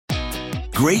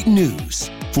Great news!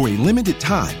 For a limited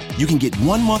time, you can get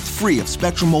 1 month free of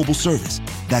Spectrum Mobile service.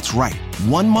 That's right,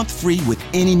 1 month free with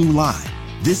any new line.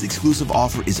 This exclusive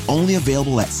offer is only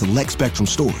available at select Spectrum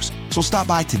stores, so stop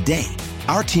by today.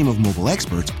 Our team of mobile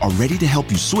experts are ready to help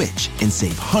you switch and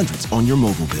save hundreds on your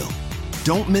mobile bill.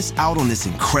 Don't miss out on this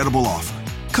incredible offer.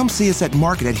 Come see us at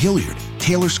Market at Hilliard,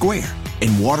 Taylor Square,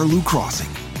 and Waterloo Crossing.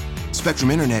 Spectrum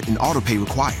Internet and autopay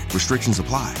required. Restrictions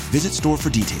apply. Visit store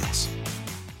for details.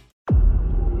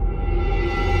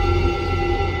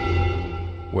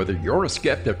 Whether you're a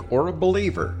skeptic or a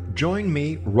believer, join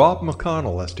me, Rob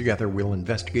McConnell, as together we'll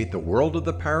investigate the world of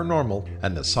the paranormal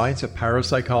and the science of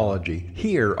parapsychology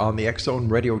here on the X-Zone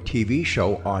Radio TV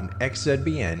show on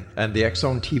XZBN and the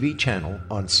X-Zone TV channel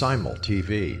on Simul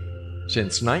TV.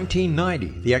 Since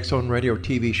 1990, the X-Zone Radio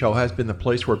TV show has been the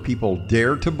place where people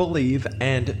dare to believe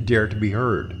and dare to be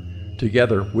heard.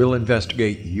 Together, we'll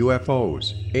investigate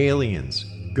UFOs, aliens,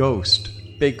 ghosts,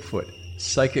 Bigfoot,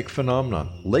 psychic phenomenon,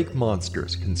 lake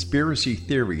monsters, conspiracy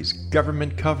theories,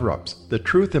 government cover-ups, the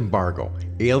truth embargo,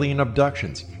 alien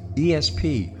abductions,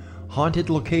 ESP,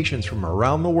 haunted locations from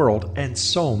around the world, and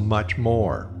so much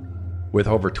more. With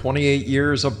over 28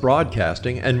 years of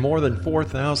broadcasting and more than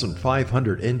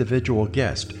 4,500 individual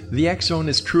guests, the X-Zone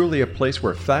is truly a place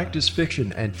where fact is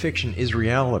fiction and fiction is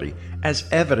reality, as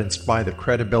evidenced by the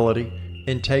credibility,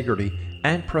 integrity,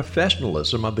 and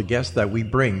professionalism of the guests that we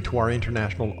bring to our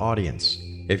international audience.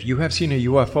 If you have seen a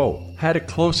UFO, had a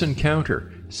close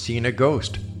encounter, seen a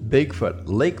ghost, Bigfoot,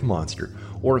 lake monster,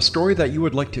 or a story that you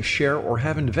would like to share or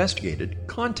have investigated,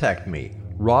 contact me,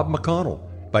 Rob McConnell,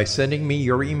 by sending me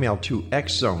your email to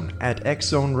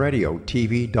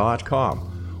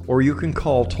xzone@xzoneradiotv.com, or you can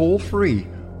call toll-free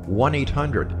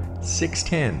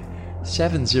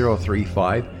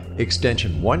 1-800-610-7035,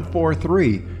 extension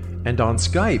 143, and on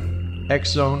Skype,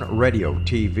 X-Zone Radio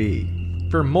TV.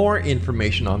 For more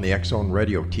information on the X-Zone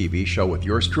Radio TV show with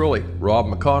yours truly, Rob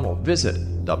McConnell, visit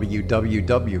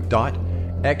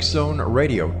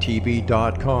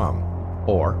www.xzoneradiotv.com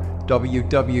or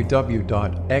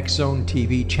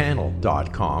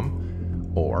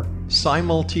www.xzonetvchannel.com or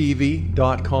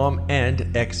simultv.com and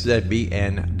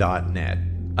xzbn.net.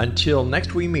 Until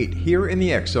next we meet here in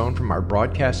the X-Zone from our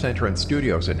broadcast center and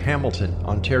studios in Hamilton,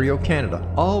 Ontario, Canada,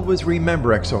 always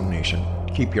remember, X-Zone Nation,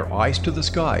 keep your eyes to the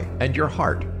sky and your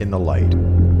heart in the light.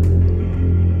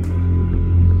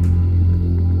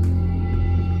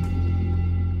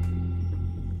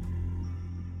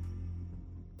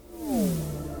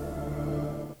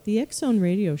 The X-Zone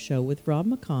Radio Show with Rob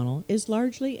McConnell is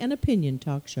largely an opinion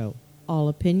talk show. All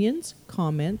opinions,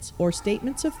 comments, or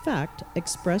statements of fact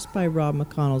expressed by Rob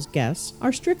McConnell's guests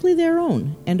are strictly their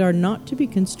own and are not to be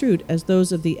construed as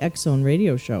those of the X-Zone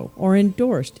Radio Show or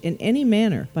endorsed in any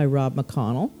manner by Rob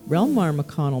McConnell, Relmar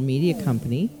McConnell Media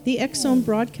Company, the X-Zone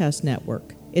Broadcast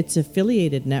Network, its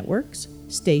affiliated networks,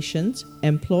 stations,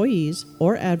 employees,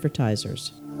 or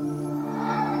advertisers.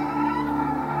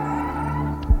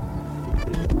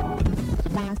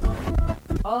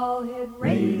 All Hit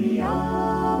Radio.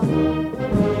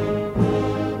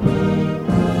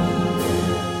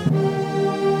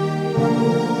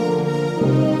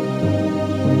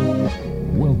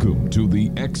 Welcome to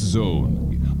the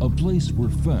X-Zone, a place where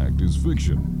fact is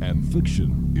fiction and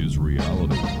fiction is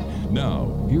reality.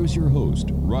 Now, here's your host,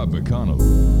 Rob McConnell.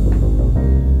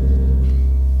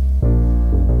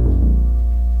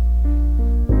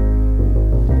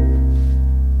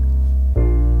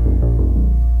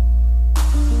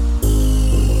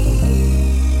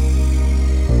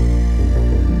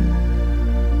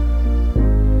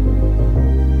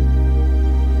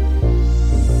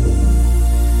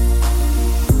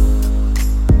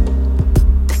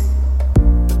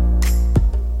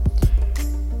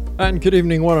 And good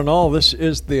evening, one and all. This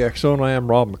is the X-Zone. I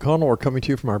am Rob McConnell. We're coming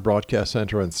to you from our broadcast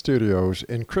center and studios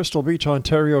in Crystal Beach,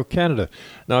 Ontario, Canada.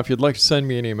 Now, if you'd like to send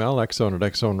me an email,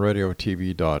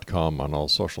 xzone@xzoneradiotv.com, on all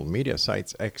social media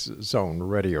sites, X-Zone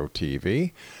Radio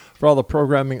TV. For all the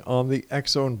programming on the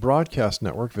X-Zone Broadcast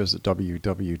Network, visit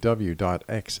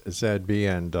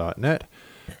www.xzbn.net.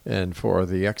 And for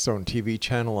the X-Zone TV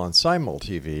channel on Simul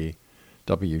TV,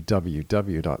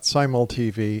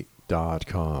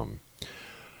 www.simultv.com.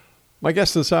 My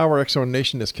guest this hour, X-Zone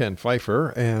Nation, is Ken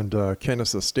Pfeifer, and Ken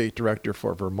is the State Director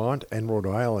for Vermont and Rhode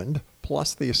Island,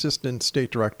 plus the Assistant State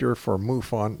Director for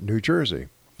MUFON, New Jersey.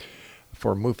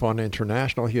 For MUFON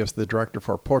International, he is the Director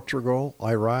for Portugal,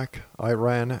 Iraq,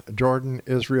 Iran, Jordan,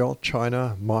 Israel,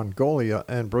 China, Mongolia,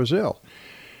 and Brazil.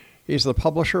 He's the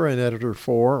publisher and editor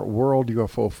for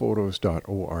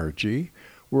worldufophotos.org,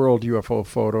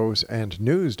 worldufophotos and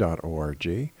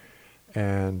news.org,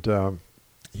 and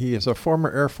He is a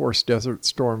former Air Force Desert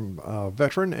Storm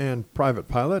veteran and private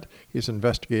pilot. He's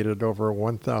investigated over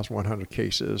 1,100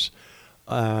 cases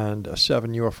and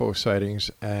 7 UFO sightings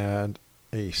and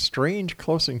a strange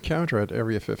close encounter at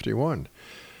Area 51.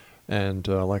 And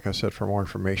like I said, for more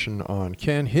information on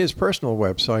Ken, his personal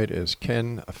website is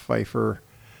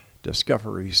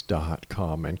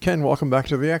kenpfeiferdiscoveries.com. And Ken, welcome back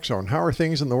to the X Zone. How are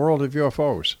things in the world of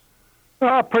UFOs?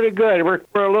 Oh, pretty good. We're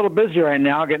a little busy right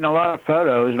now, getting a lot of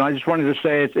photos, and I just wanted to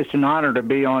say it's an honor to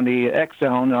be on the X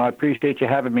Zone. I appreciate you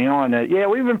having me on. Yeah,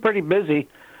 we've been pretty busy.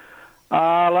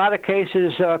 A lot of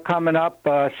cases coming up.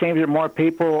 Seems that more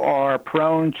people are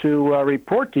prone to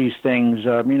report these things.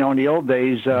 In the old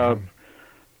days,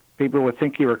 people would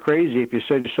think you were crazy if you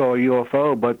said you saw a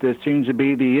UFO, but it seems to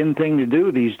be the in thing to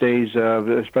do these days,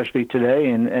 especially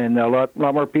today, and a lot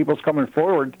more people's coming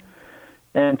forward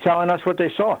and telling us what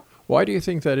they saw. Why do you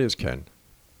think that is, Ken?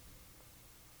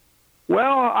 Well,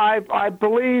 I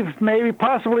believe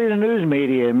possibly the news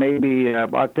media. Maybe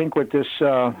I think with this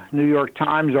New York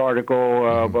Times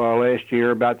article last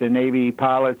year about the Navy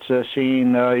pilots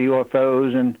seeing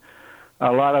UFOs, and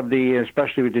a lot of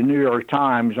especially with the New York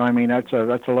Times. I mean, that's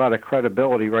a lot of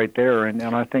credibility right there, and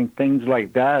I think things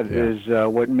like that is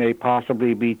what may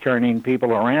possibly be turning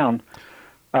people around.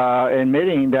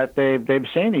 Admitting that they've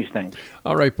seen these things.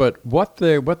 All right, but what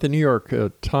the New York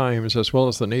Times, as well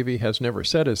as the Navy, has never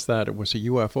said is that it was a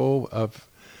UFO of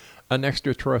an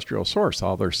extraterrestrial source.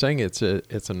 All they're saying it's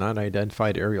an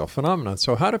unidentified aerial phenomenon.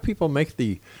 So how do people make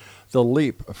the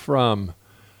leap from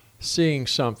seeing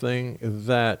something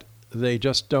that they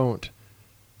just don't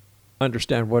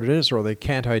understand what it is or they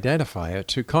can't identify it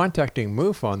to contacting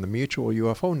MUFON, the Mutual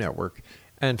UFO Network,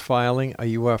 and filing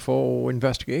a UFO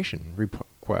investigation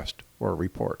request or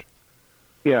report?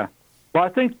 Yeah. Well, I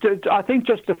think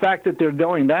just the fact that they're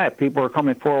doing that, people are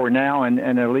coming forward now and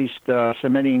at least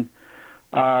submitting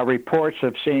reports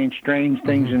of seeing strange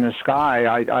things in the sky.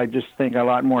 I just think a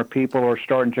lot more people are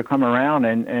starting to come around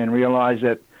and realize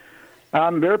that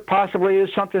there possibly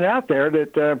is something out there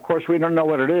that, of course, we don't know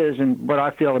what it is, but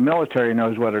I feel the military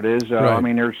knows what it is. Right. I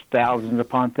mean, there's thousands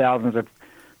upon thousands of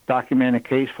documented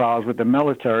case files with the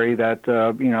military that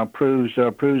proves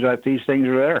that these things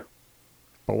are there.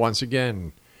 But once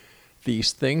again,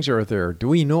 these things are there. Do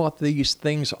we know what these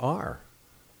things are?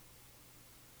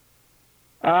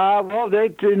 Well,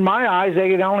 in my eyes,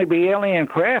 they could only be alien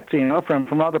craft,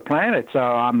 from other planets.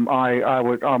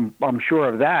 I'm sure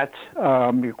of that.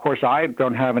 Of course, I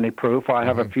don't have any proof. I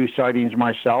have a few sightings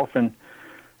myself, and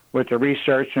with the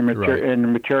research and and the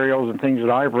materials and things that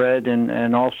I've read,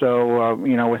 and also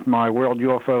with my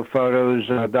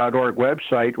worldufophotos.org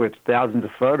website with thousands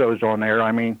of photos on there.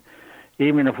 I mean,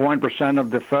 even if 1%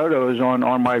 of the photos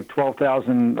on my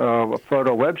 12,000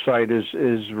 photo website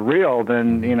is real,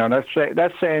 then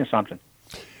that's saying something.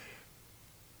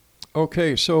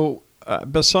 Okay, so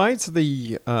besides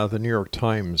the New York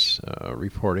Times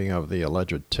reporting of the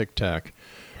alleged Tic Tac,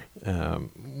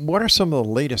 what are some of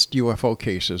the latest UFO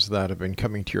cases that have been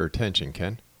coming to your attention,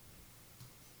 Ken?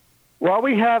 Well,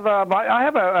 we have. I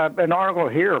have an article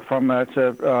here from it's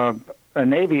a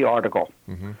Navy article.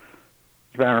 Mm-hmm.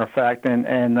 As a matter of fact, and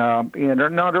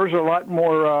there's a lot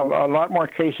more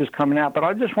cases coming out. But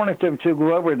I just wanted to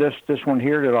go over this one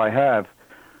here that I have.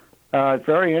 It's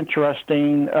very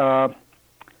interesting.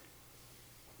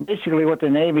 Basically, what the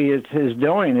Navy is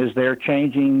doing is they're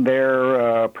changing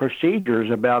their procedures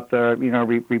about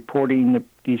reporting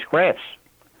these crafts.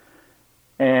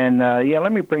 And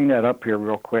let me bring that up here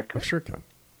real quick. I sure can.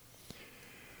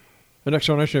 The next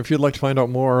donation, if you'd like to find out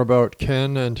more about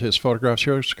Ken and his photographs,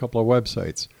 here's a couple of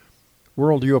websites.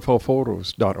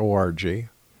 worldufophotos.org,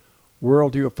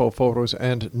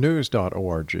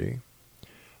 worldufophotosannews.org.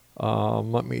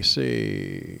 Let me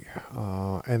see.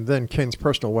 And then Ken's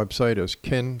personal website is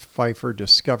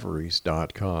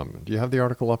kenpfeiferdiscoveries.com. Do you have the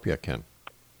article up yet, Ken?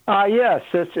 Yes.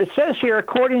 It says here,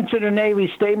 according to the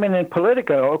Navy statement in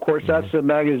Politico, of course, that's the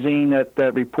magazine that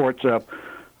reports a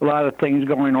lot of things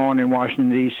going on in Washington,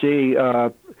 D.C.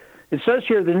 It says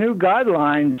here the new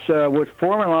guidelines would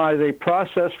formalize a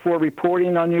process for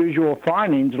reporting unusual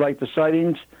findings like the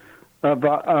sightings of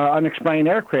unexplained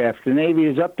aircraft. The Navy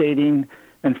is updating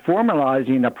and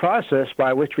formalizing a process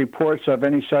by which reports of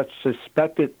any such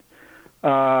suspected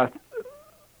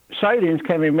sightings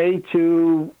can be made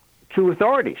to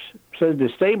authorities, says the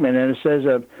statement. And it says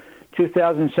a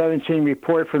 2017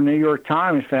 report from the New York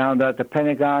Times found that the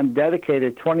Pentagon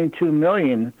dedicated $22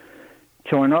 million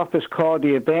to an office called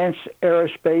the Advanced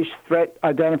Aerospace Threat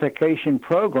Identification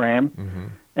Program,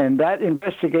 and that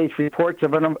investigates reports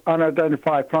of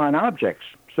unidentified flying objects.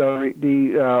 So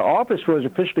the office was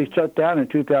officially shut down in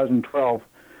 2012.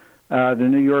 The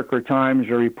New Yorker Times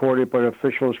reported, but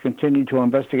officials continue to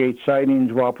investigate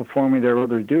sightings while performing their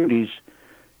other duties.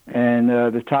 And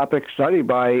the topic studied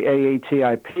by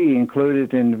AATIP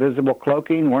included invisible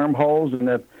cloaking, wormholes, and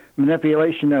the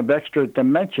manipulation of extra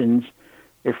dimensions.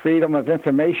 A Freedom of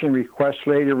Information request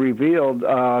later revealed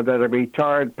that a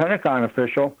retired Pentagon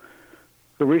official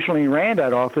who recently ran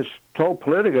that office told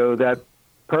Politico that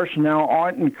personnel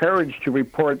aren't encouraged to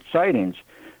report sightings.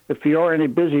 If you are in a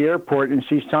busy airport and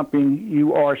see something,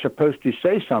 you are supposed to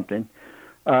say something.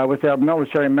 With our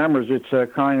military members,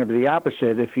 it's kind of the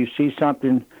opposite. If you see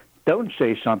something, don't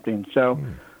say something. So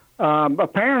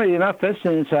apparently enough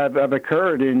incidents have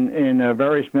occurred in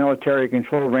various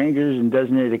military-controlled ranges and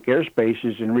designated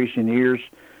airspaces in recent years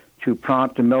to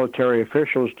prompt the military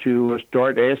officials to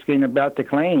start asking about the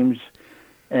claims.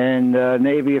 And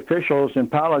Navy officials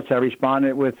and pilots have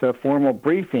responded with formal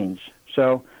briefings.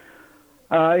 So,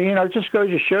 it just goes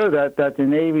to show that the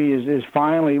Navy is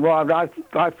finally, well,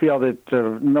 I feel that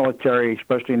the military,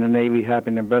 especially in the Navy, have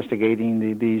been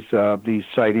investigating these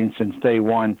sightings since day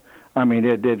one. I mean,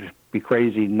 it'd be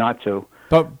crazy not to.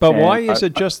 But why is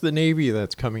it just the Navy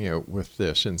that's coming out with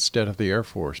this instead of the Air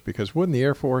Force? Because wouldn't the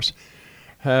Air Force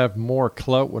have more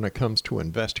clout when it comes to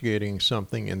investigating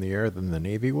something in the air than the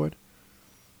Navy would?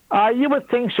 You would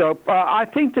think so. I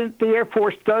think that the Air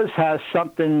Force does have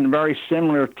something very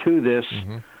similar to this.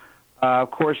 Mm-hmm.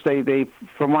 Of course, they,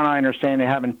 from what I understand, they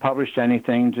haven't published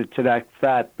anything to that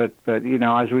fact. But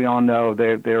as we all know,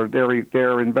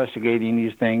 they're investigating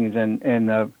these things,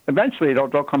 and eventually they'll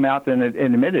come out and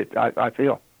admit it. I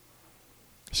feel.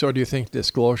 So, do you think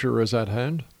disclosure is at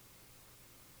hand?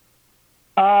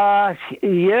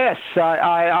 Yes,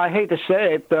 I hate to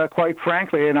say it, quite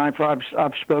frankly, and I've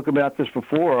spoken about this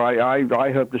before.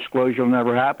 I hope disclosure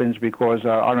never happens because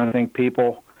I don't think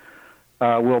people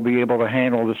will be able to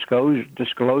handle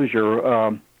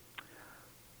disclosure.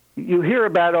 You hear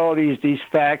about all these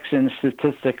facts and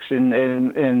statistics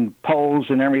and polls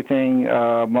and everything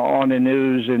on the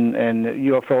news and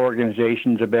UFO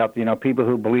organizations about people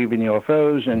who believe in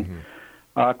UFOs and. Mm-hmm.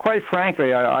 Quite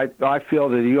frankly, I feel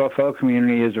that the UFO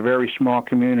community is a very small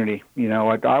community.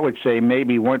 I would say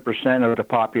maybe 1% of the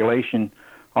population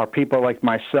are people like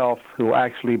myself who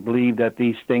actually believe that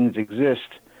these things exist.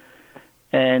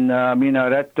 And,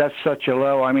 that's such a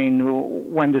low. I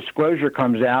mean, when disclosure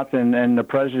comes out and the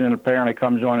president apparently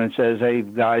comes on and says, hey,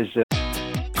 guys.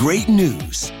 Great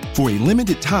news. For a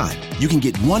limited time, you can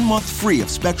get 1 month free of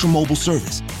Spectrum Mobile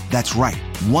service. That's right,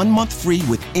 1 month free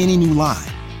with any new line.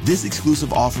 This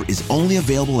exclusive offer is only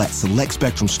available at select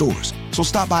Spectrum stores, so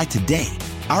stop by today.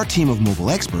 Our team of mobile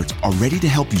experts are ready to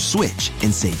help you switch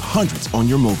and save hundreds on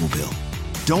your mobile bill.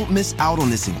 Don't miss out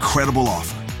on this incredible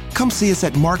offer. Come see us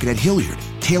at Market at Hilliard,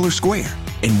 Taylor Square,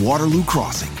 and Waterloo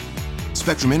Crossing.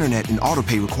 Spectrum Internet and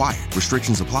autopay required.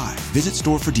 Restrictions apply. Visit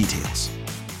store for details.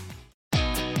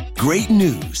 Great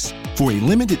news. For a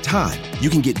limited time, you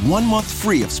can get 1 month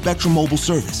free of Spectrum Mobile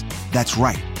service. That's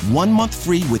right, 1 month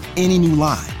free with any new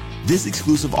line. This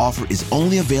exclusive offer is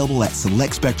only available at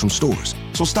select Spectrum stores,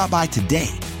 so stop by today.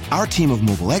 Our team of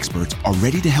mobile experts are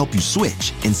ready to help you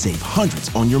switch and save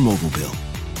hundreds on your mobile bill.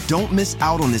 Don't miss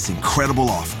out on this incredible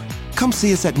offer. Come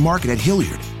see us at Market at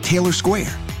Hilliard, Taylor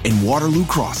Square, and Waterloo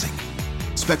Crossing.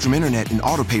 Spectrum Internet and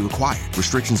autopay required.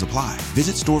 Restrictions apply.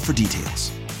 Visit store for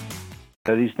details.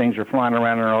 These things are flying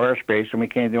around in our airspace, and we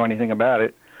can't do anything about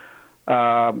it.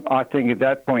 I think at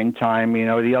that point in time,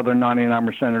 the other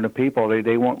 99% of the people,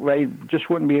 they just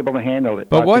wouldn't be able to handle it.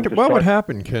 But what would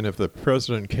happen, Ken, if the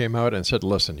president came out and said,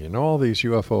 listen, all these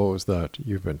UFOs that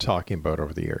you've been talking about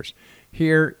over the years,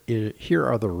 here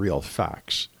are the real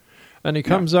facts. And he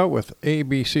comes out with A,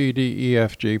 B, C, D, E,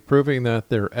 F, G, proving that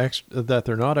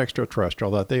they're not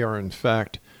extraterrestrial, that they are in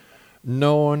fact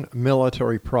known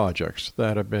military projects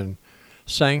that have been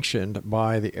sanctioned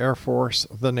by the Air Force,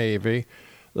 the Navy,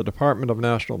 the Department of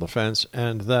National Defense,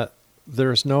 and that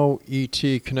there's no ET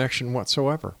connection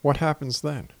whatsoever. What happens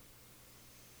then?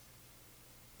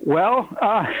 Well,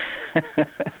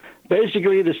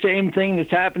 basically the same thing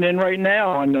that's happening right now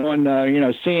on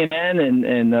CNN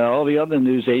and all the other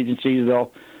news agencies.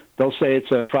 They'll say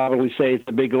probably say it's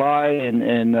a big lie,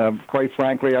 and quite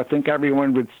frankly, I think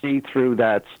everyone would see through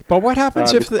that. But what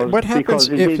happens if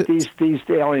these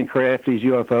alien craft, these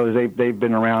UFOs, they've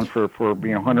been around for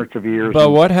hundreds of years. But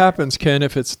what happens, Ken,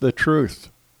 if it's the truth?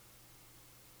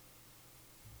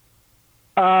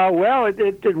 Well,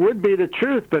 it would be the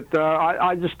truth, but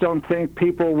I just don't think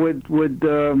people would.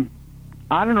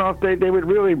 I don't know if they would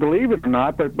really believe it or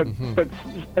not, but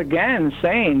again,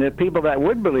 saying that people that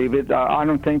would believe it, I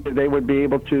don't think that they would be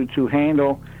able to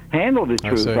handle the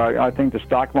truth. I think the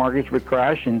stock markets would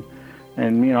crash, and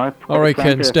And, you know, all right,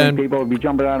 Ken, people would be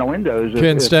jumping out of windows.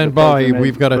 Ken, stand by.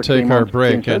 We've got to take our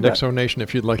break. And that. Exonation,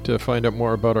 if you'd like to find out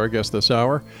more about our guest this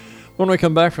hour, when we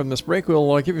come back from this break,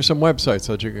 we'll give you some websites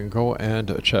that you can go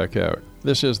and check out.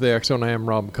 This is the X Zone. I am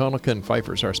Rob McConnell. Ken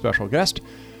Pfeiffer's our special guest.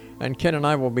 And Ken and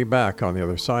I will be back on the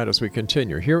other side as we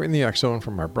continue here in the X Zone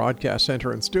from our broadcast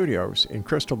center and studios in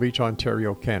Crystal Beach,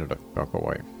 Ontario, Canada. Don't go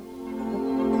away.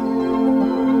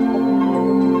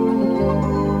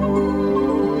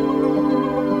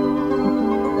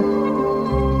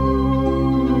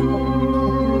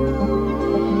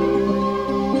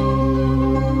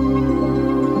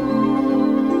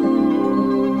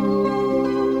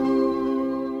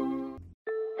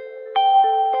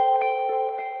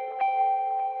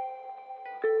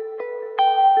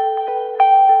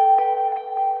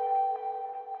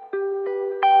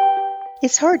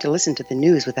 It's hard to listen to the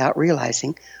news without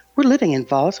realizing we're living in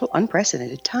volatile,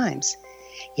 unprecedented times.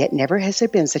 Yet never has there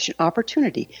been such an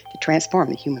opportunity to transform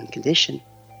the human condition.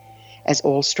 As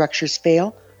old structures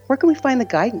fail, where can we find the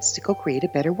guidance to co-create a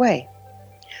better way?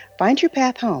 Find Your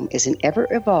Path Home is an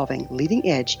ever-evolving,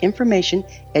 leading-edge information,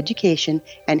 education,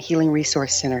 and healing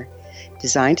resource center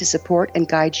designed to support and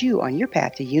guide you on your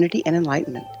path to unity and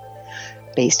enlightenment.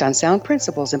 Based on sound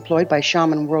principles employed by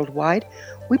shamans worldwide,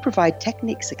 we provide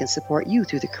techniques that can support you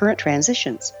through the current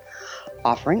transitions,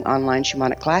 offering online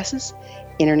shamanic classes,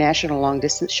 international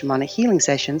long-distance shamanic healing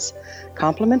sessions,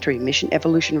 complimentary Mission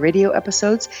Evolution radio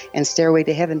episodes and Stairway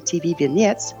to Heaven TV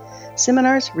vignettes,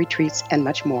 seminars, retreats, and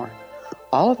much more.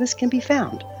 All of this can be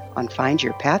found on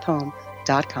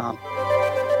findyourpathhome.com.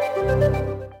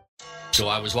 So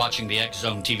I was watching the X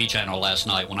Zone TV channel last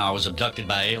night when I was abducted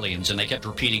by aliens, and they kept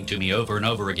repeating to me over and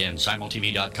over again,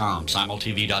 simultv.com,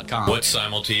 simultv.com. What's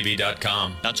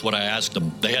simultv.com? That's what I asked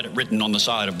them. They had it written on the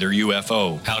side of their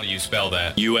UFO. How do you spell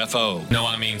that? UFO. No,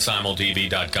 I mean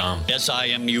simultv.com.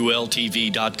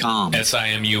 simultv.com.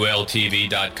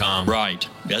 simultv.com. Right.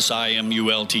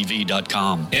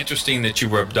 simultv.com. Interesting that you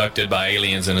were abducted by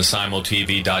aliens in a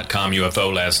simultv.com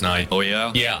UFO last night. Oh,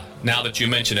 yeah? Yeah. Now that you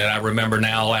mention it, I remember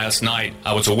now last night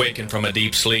I was awakened from a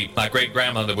deep sleep. My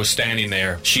great-grandmother was standing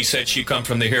there. She said she'd come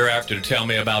from the hereafter to tell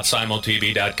me about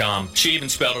simultv.com. She even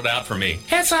spelled it out for me.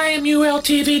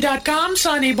 simultv.com,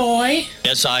 sonny boy.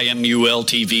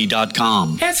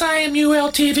 simultv.com.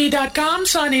 simultv.com,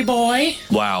 sonny boy.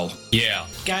 Wow. Yeah.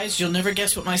 Guys, you'll never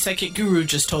guess what my psychic guru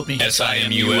just told me.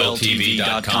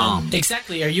 simultv.com.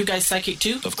 Exactly. Are you guys psychic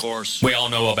too? Of course. We all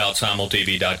know about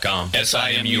simultv.com.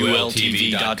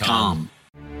 simultv.com.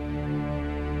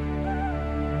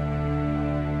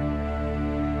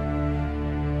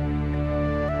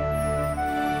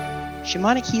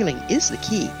 Shamanic healing is the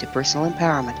key to personal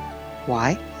empowerment.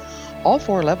 Why? All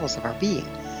four levels of our being,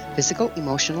 physical,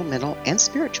 emotional, mental, and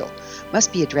spiritual,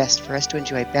 must be addressed for us to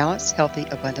enjoy balanced, healthy,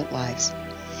 abundant lives.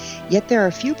 Yet there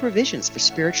are few provisions for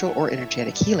spiritual or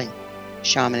energetic healing.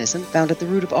 Shamanism, found at the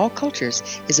root of all cultures,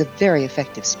 is a very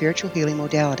effective spiritual healing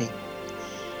modality.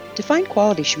 To find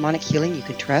quality shamanic healing you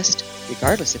can trust,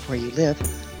 regardless of where you live,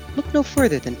 look no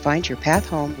further than Find Your Path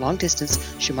Home long-distance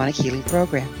shamanic healing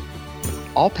program.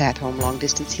 All Path Home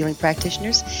long-distance healing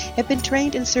practitioners have been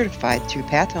trained and certified through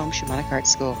Path Home Shamanic Art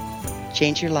School.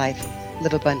 Change your life.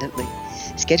 Live abundantly.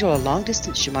 Schedule a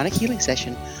long-distance shamanic healing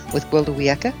session with Wilda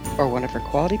Wieka or one of her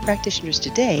quality practitioners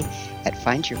today at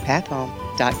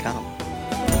findyourpathhome.com.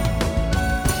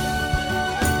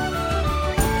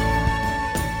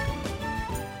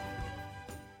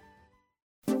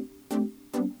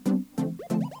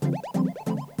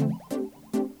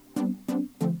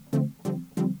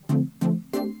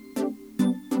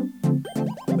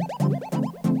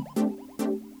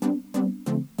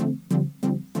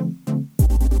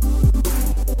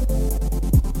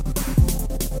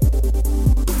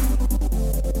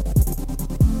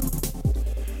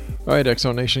 All right,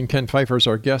 Exonation, Ken Pfeiffer's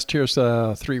our guest. Here's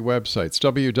three websites: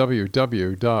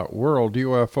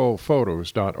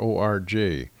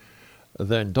 www.worldufophotos.org,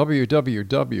 then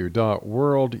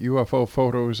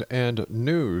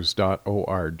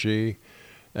www.worldufophotosannews.org,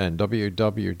 and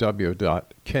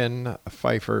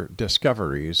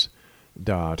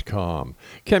www.kenpfeiferdiscoveries.com.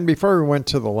 Ken, before we went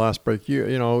to the last break,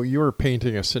 you were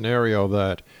painting a scenario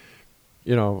that,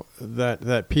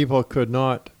 that people could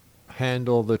not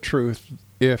handle the truth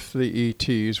if the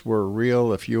ETs were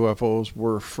real, if UFOs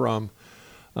were from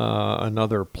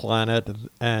another planet,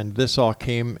 and this all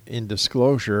came in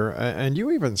disclosure. And you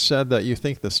even said that you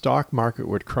think the stock market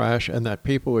would crash and that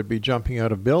people would be jumping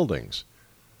out of buildings.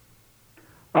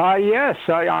 Yes,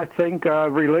 I think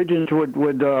religions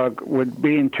would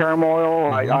be in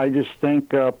turmoil. Mm-hmm. I just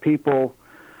think people,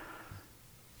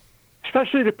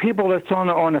 especially the people that's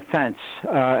on the fence,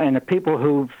 and the people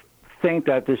who've think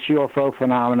that this UFO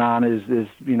phenomenon is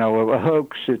a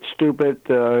hoax. It's stupid.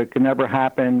 It can never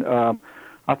happen.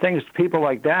 I think it's people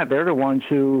like that. They're the ones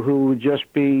who would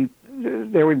just be.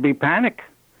 There would be panic.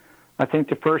 I think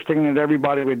the first thing that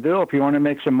everybody would do, if you want to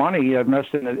make some money, you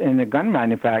invest in the gun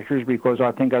manufacturers, because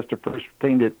I think that's the first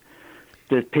thing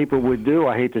that people would do,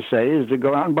 I hate to say, is to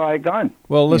go out and buy a gun.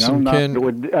 Well, listen, not Ken, that it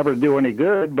would ever do any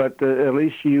good, but at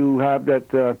least you have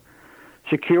that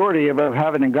security of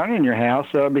having a gun in your house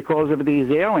because of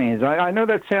these aliens. I know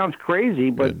that sounds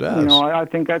crazy, but it does. I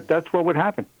think that's what would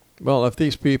happen. Well, if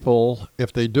these people,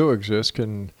 if they do exist,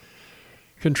 can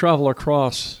travel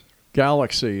across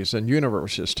galaxies and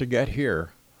universes to get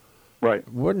here, right?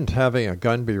 Wouldn't having a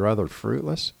gun be rather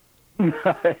fruitless?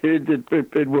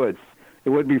 It would. It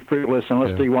would be fruitless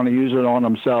unless they want to use it on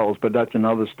themselves. But that's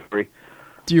another story.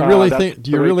 Do you really think?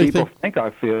 Do you really think? I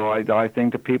feel. I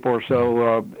think that people are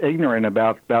so ignorant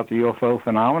about the UFO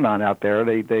phenomenon out there.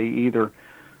 They either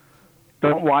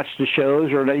don't watch the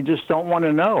shows or they just don't want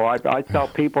to know. I tell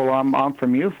people I'm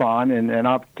from MUFON, and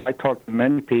I talk to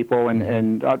many people,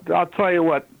 and I'll tell you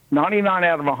what. 99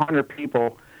 out of 100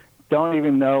 people don't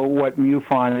even know what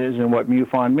MUFON is and what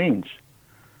MUFON means.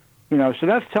 So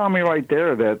that's telling me right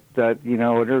there that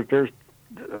there's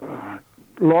a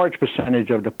large percentage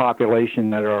of the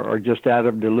population that are just out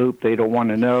of the loop. They don't want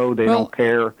to know. They don't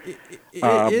care.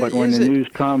 But when the news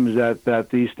comes that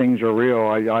these things are real,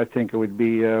 I think it would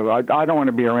be. I don't want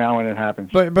to be around when it happens.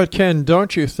 But Ken,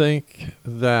 don't you think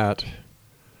that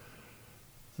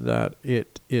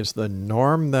it is the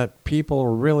norm that people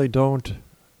really don't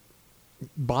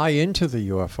buy into the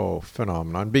UFO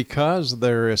phenomenon because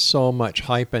there is so much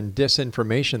hype and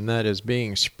disinformation that is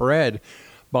being spread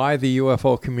by the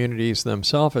UFO communities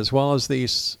themselves, as well as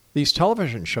these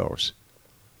television shows?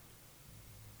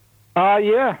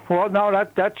 Yeah. Well, no,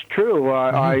 that's true.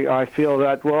 I feel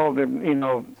that. Well,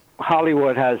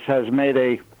 Hollywood has made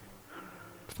a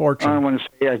fortune. I don't want to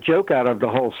say a joke out of the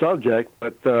whole subject,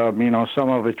 but some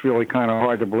of it's really kind of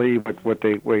hard to believe what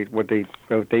they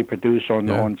produce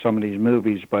on some of these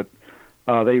movies. But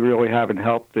they really haven't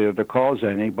helped the cause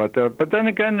any. But then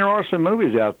again, there are some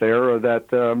movies out there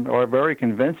that are very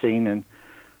convincing. And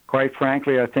quite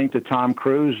frankly, I think the Tom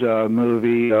Cruise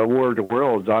movie War of the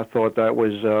Worlds, I thought it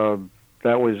was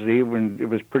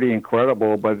pretty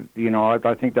incredible. But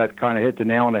I think that kind of hit the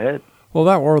nail on the head. Well,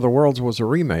 that War of the Worlds was a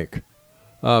remake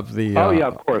of the. Yeah,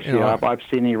 of course. I've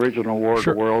seen the original War of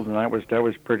the Worlds, and that was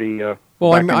pretty.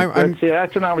 Well,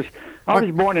 that's when I was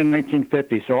born in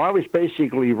 1950, so I was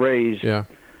basically raised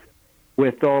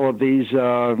with all of these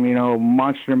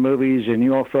monster movies and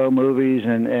UFO movies,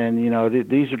 and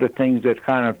these are the things that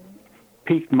kind of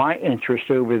piqued my interest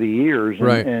over the years,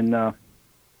 and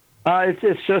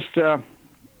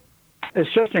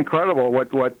it's just incredible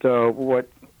what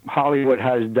Hollywood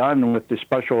has done with the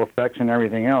special effects and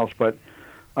everything else, but.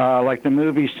 Like the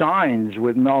movie Signs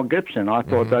with Mel Gibson. I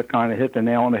thought that kind of hit the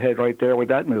nail on the head right there with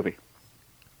that movie.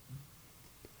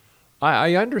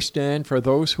 I understand for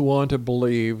those who want to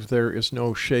believe there is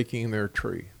no shaking their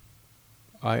tree.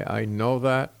 I know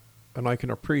that, and I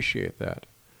can appreciate that.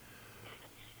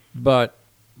 But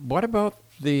what about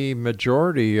the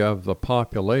majority of the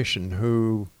population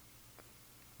who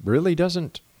really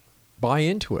doesn't buy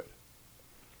into it?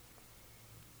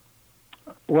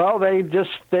 Well, they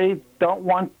don't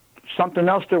want something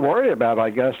else to worry about,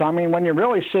 I guess. I mean, when you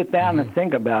really sit down and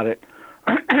think about it,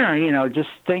 just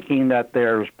thinking that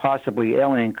there's possibly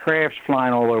alien crafts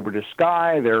flying all over the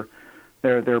sky, they're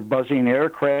buzzing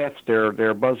aircrafts,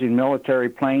 they're buzzing military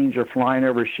planes, are flying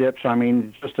over ships. I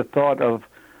mean, just the thought of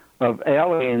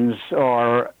aliens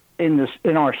are in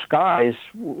our skies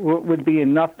would be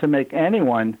enough to make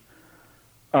anyone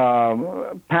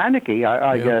panicky.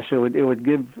 I guess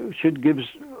it should give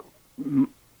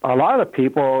a lot of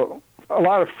people a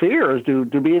lot of fears to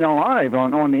being alive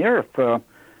on the earth,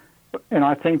 and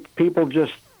I think people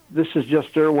this is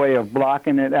just their way of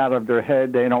blocking it out of their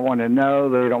head. They don't want to know,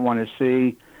 they don't want to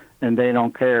see, and they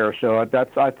don't care. So I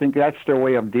think that's their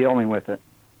way of dealing with it.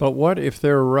 But what if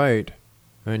they're right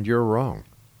and you're wrong?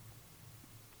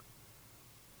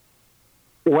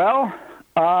 Well,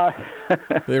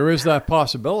 there is that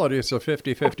possibility. It's a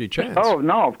 50-50 chance. Oh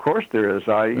no, of course there is.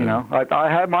 I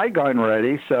had my gun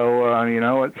ready, so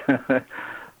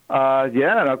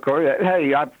yeah, of course.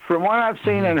 Hey, from what I've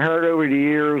seen and heard over the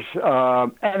years,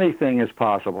 anything is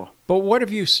possible. But what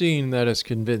have you seen that has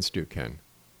convinced you, Ken?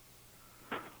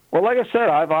 Well, like I said,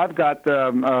 I've got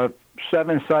 7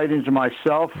 sightings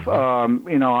myself.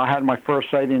 I had my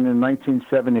first sighting in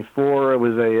 1974. It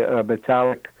was a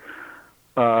metallic.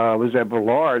 Was a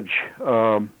large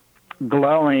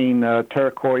glowing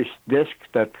turquoise disc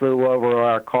that flew over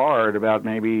our car at about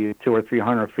maybe 200 or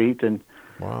 300 feet. And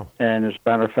wow! And as a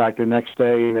matter of fact, the next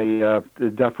day, the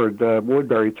Deptford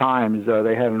Woodbury Times,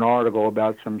 they had an article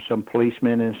about some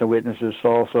policemen and some witnesses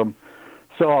saw a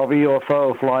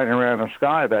UFO flying around the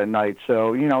sky that night.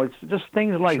 So, it's just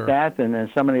things like Sure. that and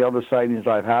some of the other sightings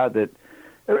I've had that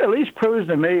at least proves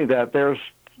to me that there's,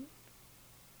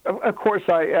 of course,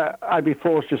 I'd be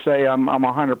foolish to say I'm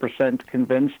 100%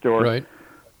 convinced or, Right.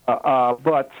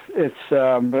 but it's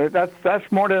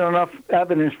that's more than enough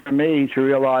evidence for me to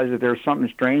realize that there's something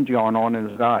strange going on in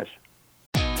the skies.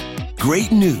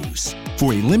 Great news!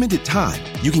 For a limited time,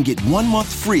 you can get 1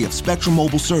 month free of Spectrum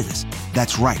Mobile service.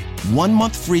 That's right, 1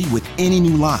 month free with any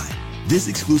new line. This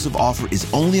exclusive offer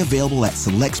is only available at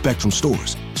select Spectrum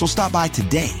stores, so stop by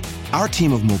today. Our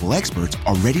team of mobile experts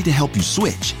are ready to help you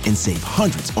switch and save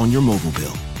hundreds on your mobile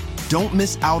bill. Don't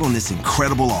miss out on this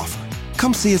incredible offer.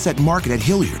 Come see us at Market at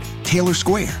Hilliard, Taylor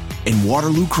Square, and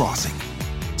Waterloo Crossing.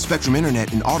 Spectrum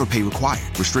Internet and autopay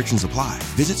required. Restrictions apply.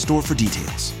 Visit store for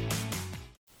details.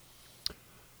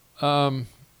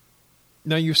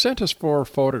 Now, you sent us 4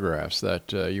 photographs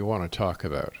that you want to talk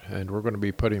about, and we're going to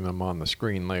be putting them on the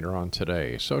screen later on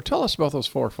today. So tell us about those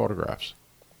 4 photographs.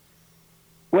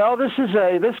 Well, this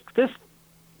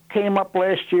came up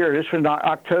last year. This was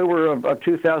October of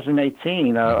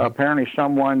 2018. Apparently,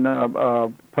 someone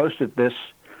posted this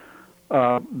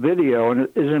video, and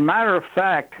as a matter of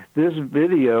fact, this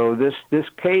video, this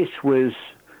case was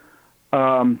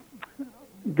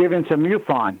given to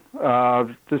MUFON.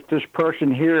 This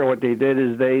person here, what they did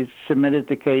is they submitted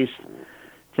the case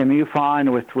to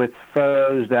MUFON with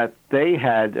photos that they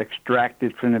had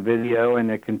extracted from the video and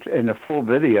the full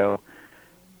video.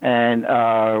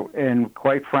 And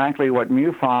quite frankly, what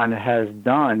MUFON has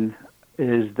done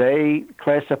is they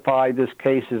classified this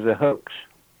case as a hoax.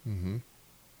 Mm-hmm.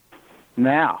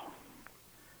 Now,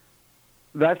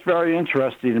 that's very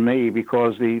interesting to me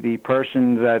because the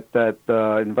person that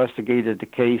investigated the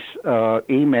case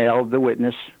emailed the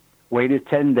witness, waited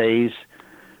 10 days,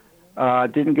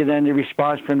 didn't get any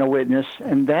response from the witness,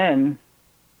 and then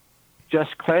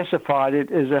just classified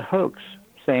it as a hoax,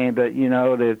 saying that,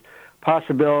 the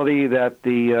possibility that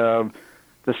the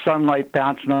sunlight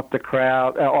bouncing off the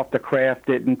craft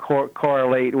didn't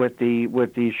correlate with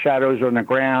the shadows on the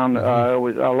ground.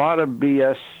 Was a lot of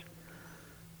BS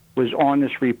was on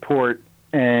this report,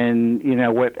 and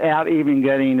without even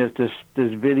getting this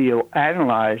video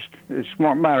analyzed. As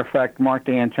a matter of fact, Mark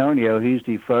D'Antonio, he's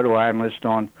the photo analyst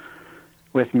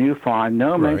with MUFON.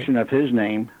 No mention of his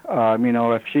name.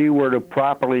 If she were to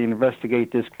properly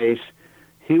investigate this case,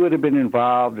 he would have been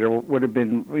involved. There would have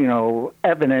been,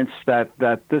 evidence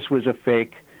that this was a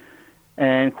fake.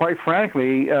 And quite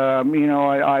frankly,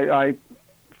 I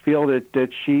feel that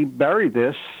she buried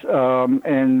this,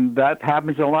 and that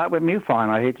happens a lot with MUFON,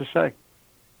 I hate to say.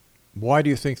 Why do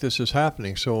you think this is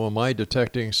happening? So am I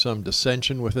detecting some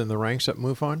dissension within the ranks at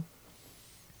MUFON?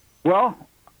 Well,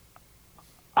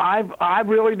 I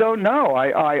really don't know.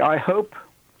 I hope...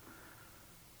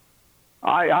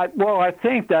 I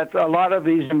think that a lot of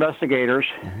these investigators,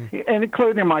 and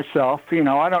including myself,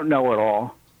 I don't know it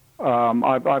all.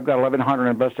 I've got 1,100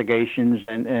 investigations,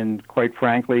 and quite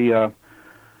frankly,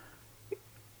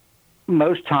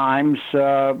 most times,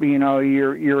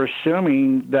 you're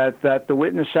assuming that the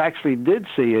witness actually did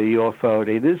see a UFO.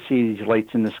 They did see these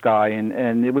lights in the sky,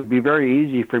 and it would be very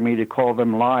easy for me to call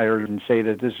them liars and say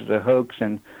that this is a hoax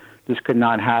and this could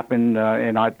not happen.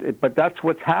 But that's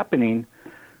what's happening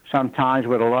sometimes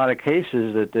with a lot of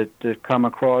cases that come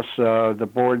across the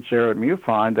boards there at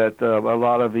MUFON, that a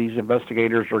lot of these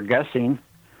investigators are guessing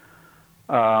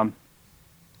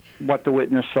what the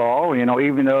witness saw,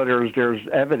 even though there's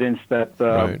evidence that,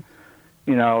 as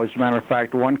a matter of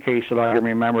fact, one case that I can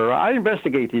remember, I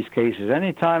investigate these cases.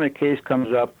 Anytime a case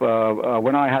comes up,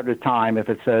 when I have the time, if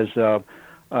it says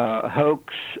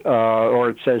hoax or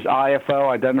it says IFO,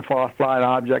 identified flying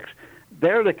objects,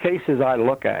 they're the cases I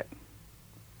look at.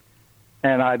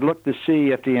 And I'd look to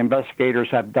see if the investigators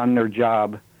have done their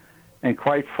job. And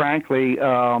quite frankly,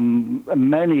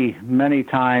 many, many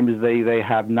times they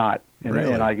have not.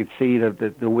 Really? And I could see that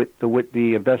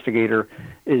the investigator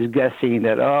is guessing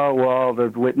that,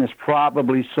 the witness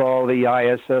probably saw the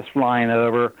ISS flying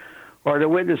over, or the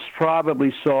witness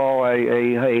probably saw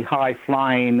a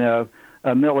high-flying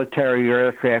a military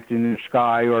aircraft in the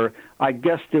sky, or I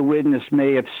guess the witness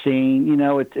may have seen,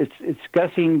 it's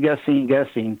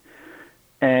guessing.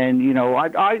 And,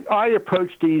 I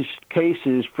approach these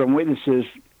cases from witnesses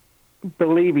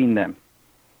believing them.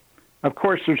 Of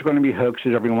course, there's going to be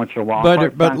hoaxes every once in a while.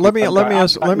 But let me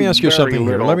ask you something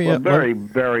here. A very,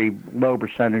 very low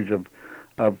percentage of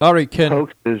All right, Ken.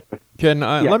 hoaxes. Ken,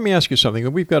 let me ask you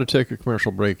something. We've got to take a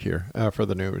commercial break here for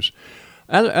the news.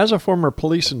 As a former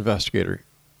police investigator,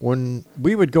 when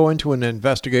we would go into an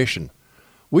investigation,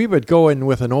 we would go in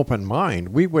with an open mind.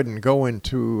 We wouldn't go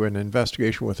into an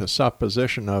investigation with a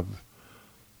supposition of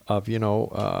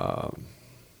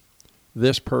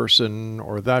this person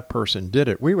or that person did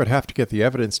it. We would have to get the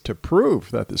evidence to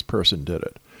prove that this person did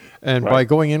it. And by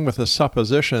going in with a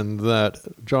supposition that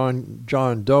John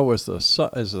Doe is the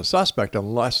suspect,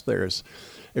 unless there's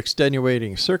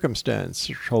extenuating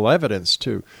circumstantial evidence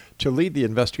to lead the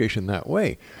investigation that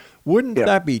way, wouldn't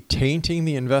that be tainting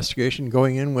the investigation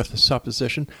going in with a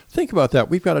supposition? Think about that.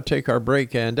 We've got to take our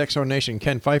break, and Exo Nation,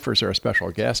 Ken Pfeifer is our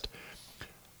special guest.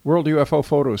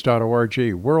 WorldUFOPhotos.org,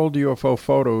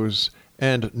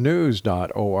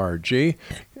 WorldUFOPhotosAndNews.org,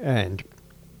 and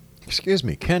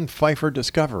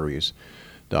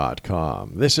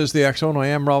KenPfeifferDiscoveries.com. This is the X Zone. I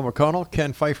am Rob McConnell.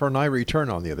 Ken Pfeifer and I return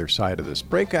on the other side of this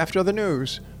break after the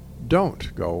news.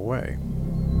 Don't go away.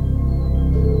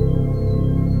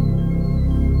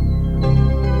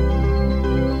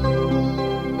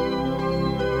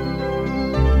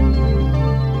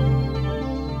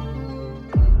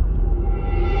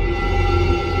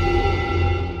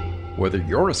 Whether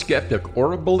you're a skeptic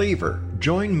or a believer,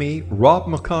 join me, Rob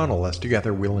McConnell, as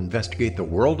together we'll investigate the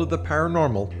world of the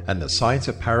paranormal and the science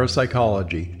of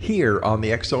parapsychology here on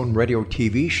the X Zone Radio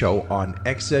TV show on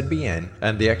XZBN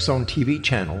and the X Zone TV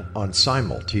channel on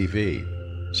Simul TV.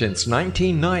 Since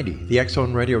 1990, the X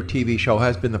Zone Radio TV show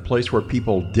has been the place where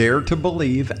people dare to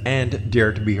believe and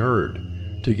dare to be heard.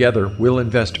 Together, we'll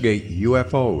investigate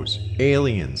UFOs,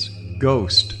 aliens,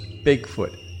 ghosts,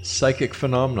 Bigfoot, psychic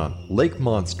phenomenon, lake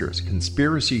monsters,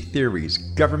 conspiracy theories,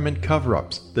 government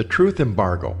cover-ups, the truth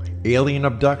embargo, alien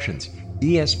abductions,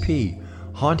 ESP,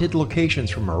 haunted locations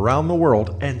from around the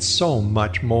world, and so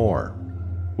much more.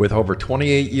 With over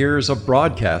 28 years of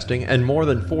broadcasting and more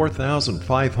than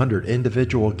 4,500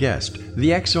 individual guests,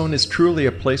 the X Zone is truly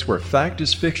a place where fact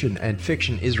is fiction and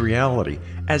fiction is reality,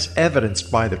 as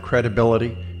evidenced by the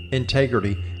credibility,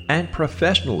 integrity, and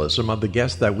professionalism of the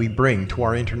guests that we bring to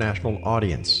our international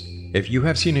audience. If you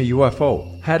have seen a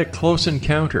UFO, had a close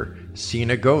encounter,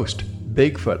 seen a ghost,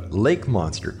 Bigfoot, lake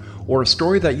monster, or a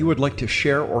story that you would like to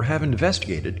share or have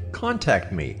investigated,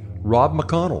 contact me, Rob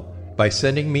McConnell, by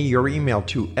sending me your email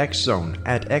to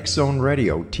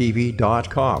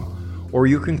xzone@xzoneradiotv.com, or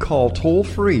you can call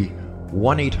toll-free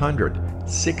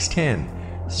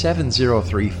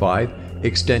 1-800-610-7035,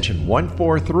 extension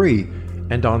 143,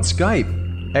 and on Skype,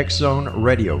 X Zone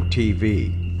Radio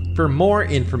TV. For more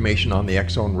information on the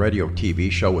X Zone Radio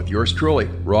TV show with yours truly,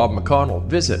 Rob McConnell,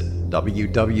 visit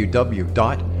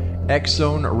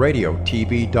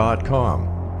www.xzoneradiotv.com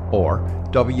or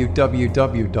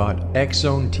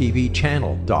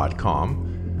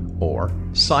www.xzonetvchannel.com or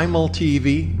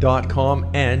simultv.com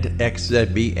and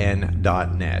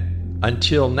xzbn.net.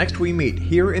 Until next we meet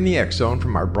here in the X Zone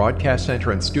from our broadcast center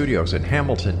and studios in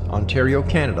Hamilton, Ontario,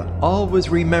 Canada, always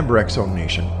remember, X Zone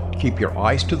Nation, keep your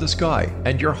eyes to the sky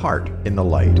and your heart in the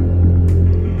light.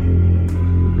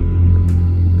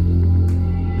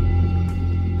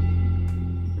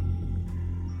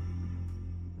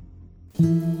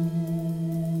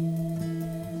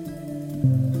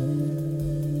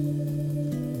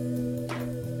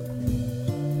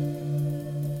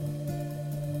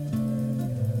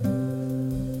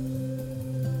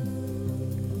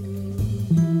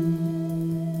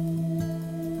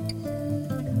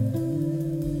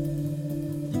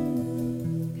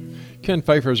 Ken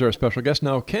Pfeifer is our special guest.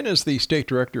 Now, Ken is the state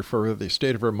director for the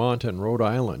state of Vermont and Rhode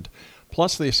Island,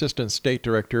 plus the assistant state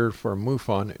director for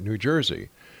MUFON, New Jersey.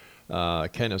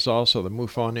 Ken is also the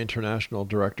MUFON international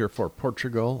director for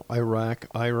Portugal, Iraq,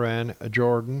 Iran,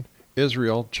 Jordan,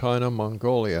 Israel, China,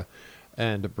 Mongolia,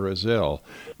 and Brazil.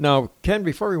 Now, Ken,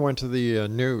 before we went to the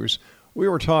news, we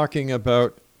were talking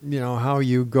about, how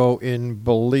you go in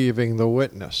believing the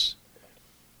witness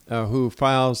who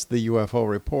files the UFO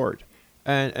report.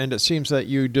 And it seems that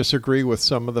you disagree with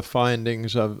some of the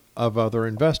findings of other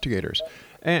investigators.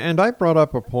 And I brought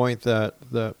up a point that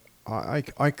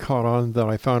I caught on that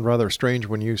I found rather strange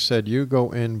when you said you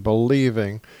go in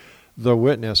believing the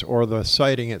witness or the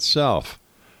sighting itself.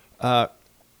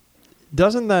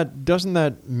 Doesn't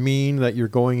that mean that you're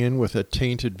going in with a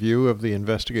tainted view of the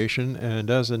investigation? And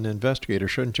as an investigator,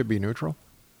 shouldn't you be neutral?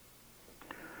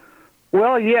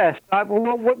 Well, yes.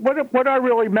 What I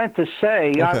really meant to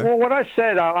say, Okay. what I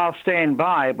said, I'll stand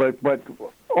by. But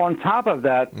on top of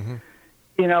that,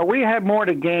 we have more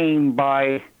to gain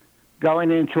by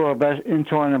going into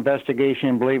an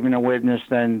investigation, believing a witness,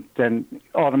 than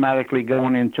automatically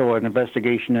going into an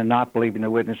investigation and not believing the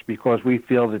witness because we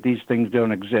feel that these things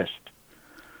don't exist.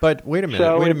 But wait a minute,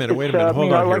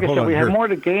 Hold on like here. I said, we have more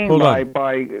to gain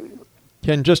by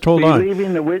Ken, just hold on.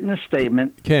 Believing the witness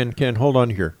statement. Ken, hold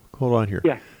on here.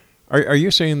 Yeah. Are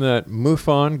you saying that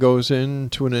MUFON goes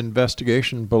into an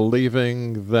investigation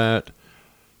believing that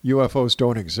UFOs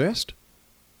don't exist?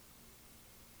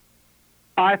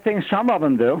 I think some of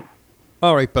them do.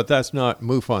 All right, but that's not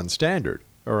MUFON standard,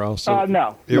 or else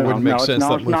no, wouldn't make sense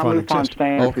that it's not MUFON MUFON exists.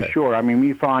 standard for sure. I mean,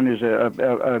 MUFON is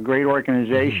a great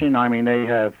organization. Mm-hmm. I mean, they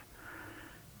have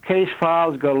case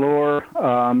files galore.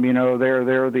 You know,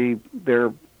 they've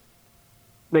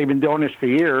been doing this for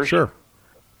years. Sure.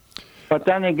 But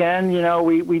then again, you know,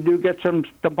 we do get some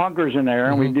debunkers in there,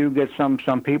 and we do get some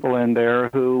people in there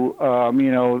who,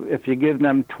 you know, if you give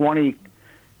them 20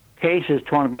 cases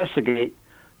to investigate,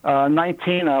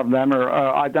 19 of them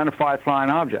are identified flying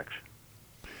objects.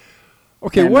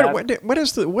 Okay, what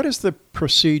is the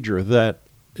procedure that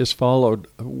is followed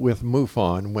with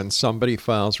MUFON when somebody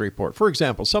files a report? For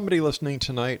example, somebody listening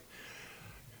tonight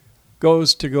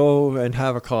goes to go and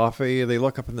have a coffee. They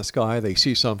look up in the sky. They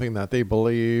see something that they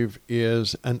believe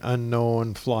is an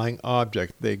unknown flying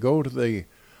object. They go to the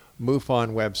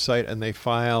MUFON website and they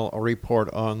file a report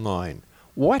online.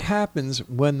 What happens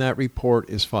when that report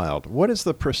is filed? What is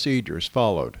the procedures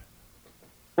followed?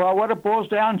 Well, what it boils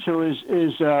down to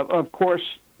is of course,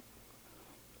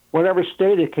 whatever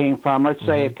state it came from. Let's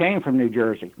say it came from New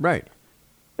Jersey. Right.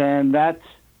 Then that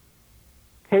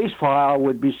case file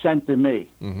would be sent to me.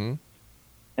 Mm-hmm.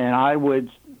 And I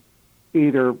would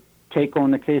either take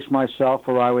on the case myself,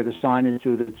 or I would assign it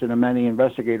to the many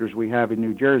investigators we have in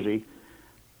New Jersey,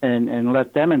 and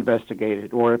let them investigate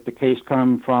it. Or if the case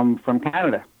come from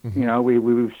Canada, you know, we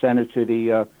would send it to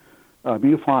the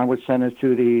MUFON would send it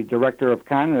to the director of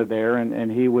Canada there,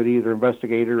 and he would either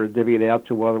investigate it or divvy it out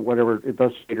to whatever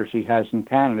investigators he has in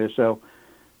Canada. So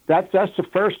that's the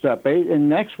first step. And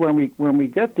next, when we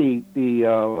get the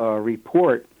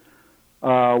report,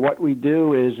 what we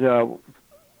do is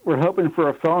we're hoping for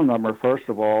a phone number, first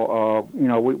of all. You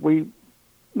know, we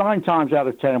 9 times out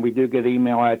of 10, we do get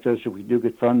email addresses, we do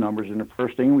get phone numbers, and the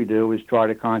first thing we do is try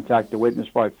to contact the witness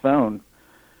by phone.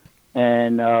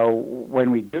 And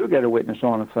when we do get a witness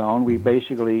on the phone, we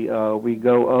basically we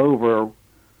go over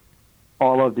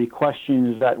all of the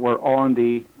questions that were on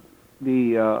the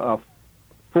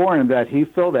form that he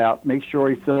filled out. Make sure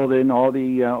he filled in all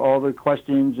the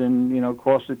questions, and, you know,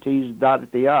 cross the T's,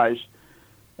 dotted the I's,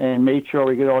 and made sure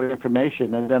we get all the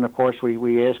information. And then, of course,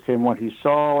 we ask him what he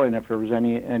saw, and if there was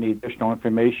any additional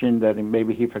information that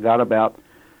maybe he forgot about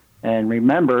and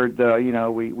remembered, you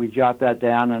know, we jot that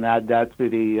down and add that to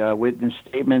the witness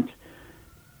statement.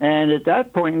 And at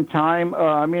that point in time,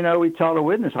 you know, I tell the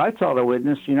witness,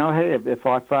 you know, hey, if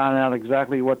I find out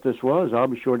exactly what this was, I'll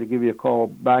be sure to give you a call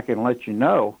back and let you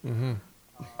know.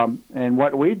 Mm-hmm. And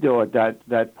what we do at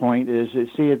that point is,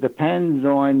 it depends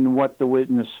on what the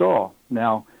witness saw.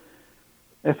 Now,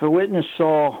 if a witness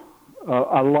saw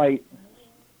a light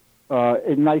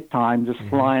at nighttime just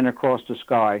flying across the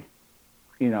sky,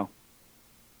 you know,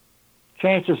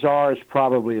 chances are it's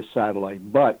probably a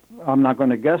satellite, but I'm not going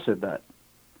to guess at that.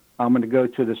 I'm going to go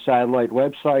to the satellite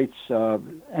websites.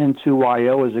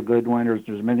 N2YO is a good one.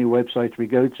 There's many websites we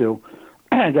go to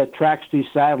that tracks these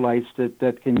satellites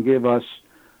that can give us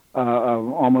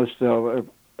almost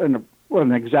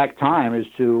an exact time as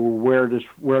to where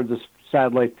this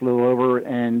satellite flew over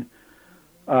and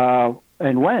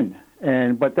when.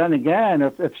 But then again,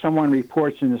 if someone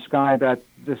reports in the sky that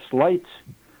this light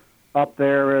up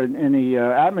there in the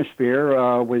atmosphere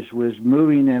was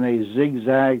moving in a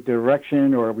zigzag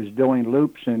direction, or it was doing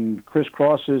loops and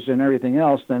crisscrosses and everything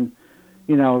else, then,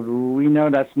 you know, we know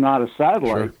that's not a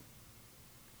satellite. Sure.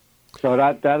 So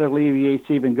that alleviates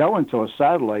even going to a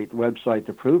satellite website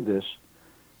to prove this.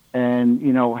 And,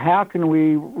 you know, how can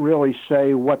we really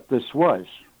say what this was?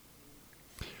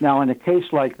 Now, in a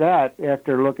case like that,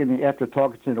 after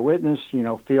talking to the witness, you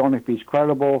know, feeling if he's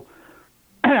credible,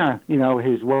 you know,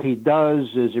 what he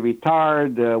does, is he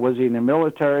retired? Was he in the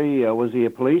military? Was he a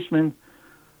policeman?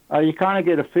 You kind of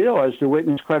get a feel as to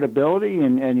witness credibility,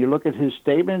 and you look at his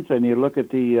statements, and you look at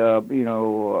the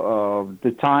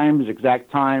the times,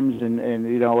 exact times, and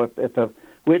you know, if a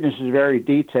witness is very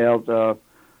detailed,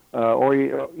 or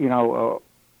you know,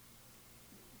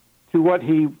 to what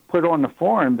he put on the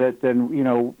form, that then, you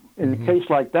know, in a case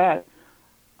like that,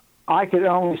 I could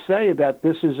only say that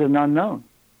this is an unknown.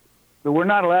 But we're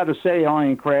not allowed to say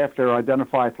alien craft or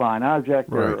identify flying object,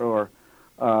 right, or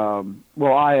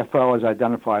IFO is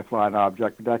identify flying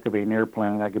object, but that could be an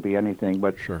airplane, that could be anything.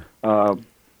 But sure.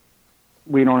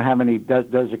 We don't have any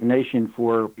designation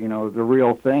for, the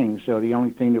real thing. So the only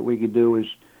thing that we could do is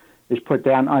put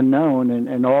down unknown.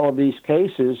 And all of these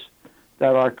cases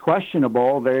that are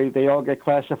questionable, they all get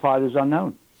classified as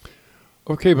unknown.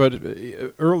 Okay, but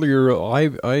earlier, I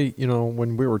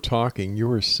when we were talking, you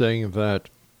were saying that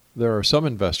there are some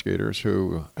investigators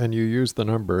who, and you used the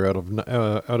number out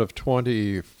of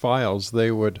 20 files,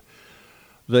 they would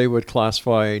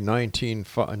classify 19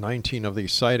 of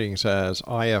these sightings as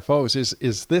IFOs.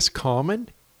 Is this common?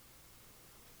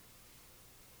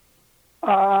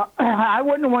 I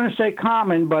wouldn't want to say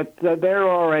common, but there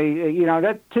are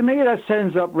that to me that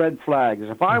sends up red flags.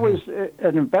 If I was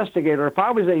an investigator, if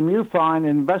I was a MUFON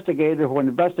investigator who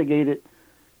investigated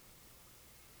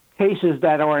cases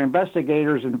that our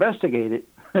investigators investigated,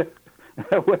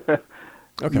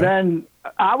 then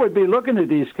I would be looking at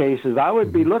these cases. I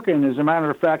would be looking, as a matter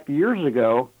of fact, years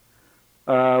ago,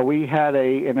 we had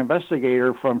an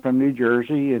investigator from New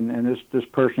Jersey, and this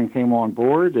person came on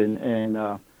board,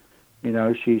 and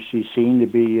she seemed to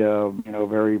be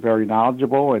very, very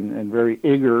knowledgeable and very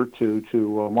eager to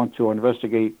want to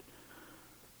investigate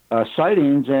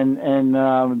sightings, and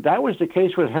that was the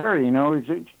case with her.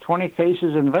 20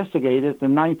 cases investigated,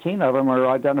 and 19 of them are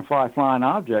identified flying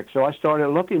objects. So I started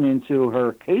looking into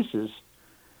her cases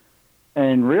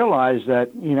and realized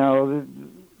that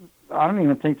I don't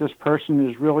even think this person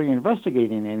is really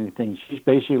investigating anything. She's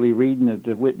basically reading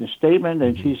the witness statement,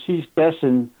 and she's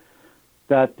guessing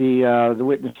that the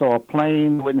witness saw a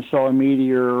plane, the witness saw a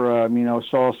meteor,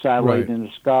 saw a satellite in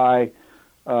the sky,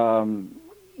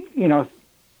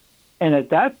 And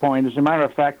at that point, as a matter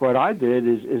of fact, what I did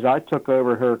is I took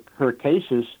over her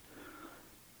cases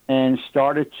and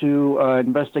started to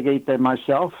investigate them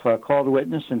myself, called a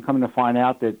witness, and come to find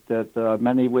out that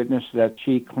many witnesses that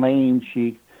she claimed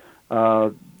she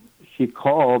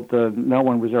called, no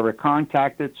one was ever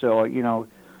contacted. So,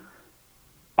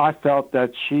 I felt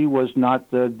that she was not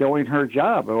doing her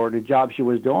job, or the job she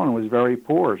was doing was very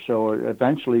poor. So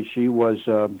eventually she was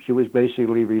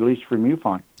basically released from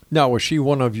MUFON. Now, was she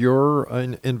one of your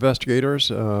investigators,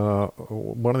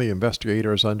 one of the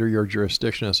investigators under your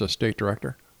jurisdiction as a state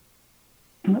director?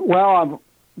 Well,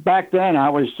 back then I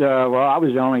was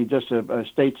only just a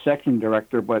state section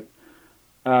director, but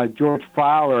George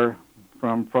Fowler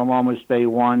from almost day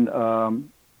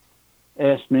one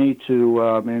asked me to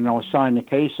assign the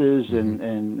cases,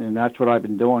 and that's what I've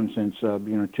been doing since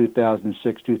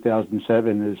 2006,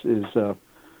 2007 is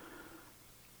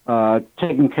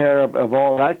taking care of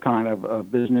all that kind of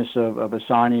business of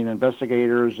assigning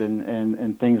investigators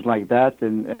and things like that.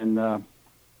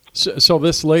 So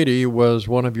this lady was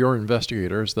one of your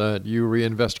investigators that you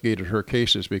reinvestigated her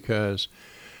cases because,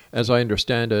 as I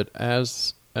understand it,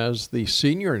 as the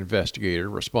senior investigator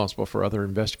responsible for other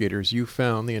investigators, you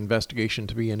found the investigation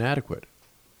to be inadequate.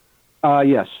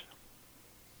 Yes.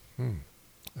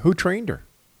 Who trained her?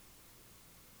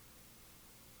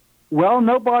 Well,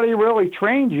 nobody really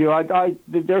trained you.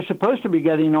 They're supposed to be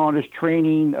getting all this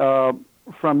training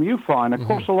from MUFON. Of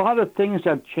course, a lot of things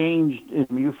have changed in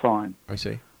MUFON. I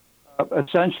see.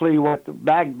 Essentially,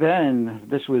 back then,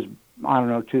 this was,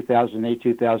 2008,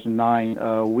 2009,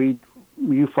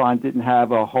 MUFON didn't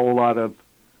have a whole lot of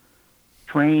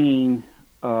training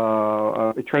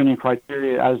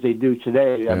criteria as they do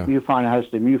today. Yeah. MUFON has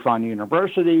the MUFON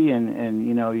University, and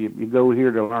you go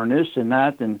here to learn this and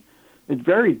that, and it's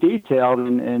very detailed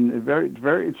and very.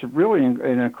 It's really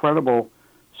an incredible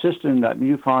system that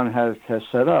MUFON has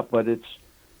set up. But they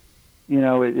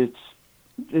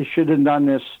should have done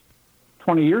this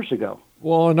 20 years ago.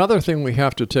 Well, another thing we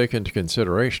have to take into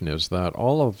consideration is that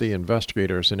all of the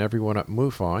investigators and everyone at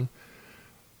MUFON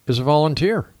is a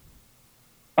volunteer.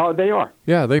 Oh, they are.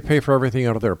 Yeah, they pay for everything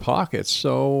out of their pockets,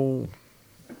 so...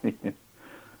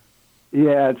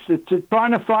 Yeah, it's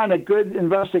trying to find a good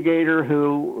investigator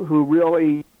who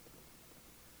really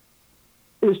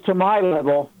is to my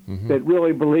level, that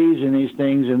really believes in these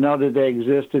things and know that they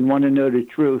exist and want to know the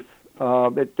truth.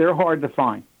 But they're hard to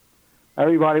find.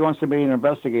 Everybody wants to be an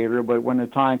investigator, but when the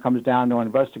time comes down to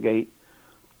investigate,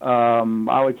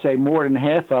 I would say more than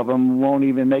half of them won't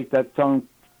even make that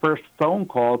first phone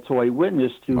call to a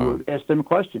witness to ask them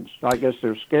questions. I guess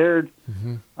they're scared.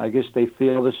 I guess they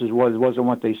feel this wasn't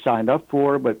what they signed up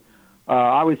for. But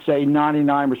I would say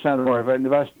 99% of our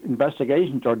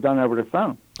investigations are done over the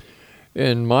phone.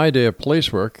 In my day of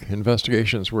police work,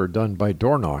 investigations were done by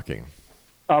door knocking.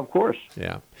 Of course.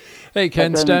 Yeah. Hey,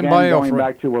 Ken, stand by. Going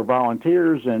back to we're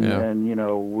volunteers, and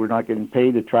we're not getting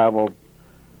paid to travel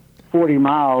 40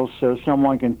 miles so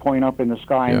someone can point up in the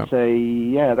sky and say,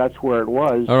 yeah, that's where it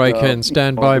was. All right, Ken,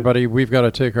 stand by, buddy. We've got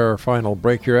to take our final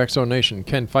break here. X Zone Nation,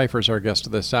 Ken Pfeiffer's our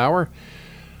guest this hour.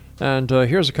 And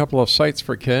here's a couple of sites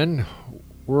for Ken.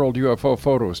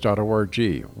 WorldUFOPhotos.org,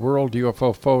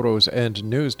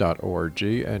 WorldUFOPhotosAndNews.org,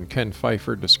 and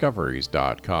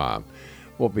KenPfeifferDiscoveries.com.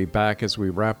 We'll be back as we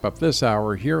wrap up this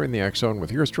hour here in the X Zone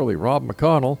with yours truly, Rob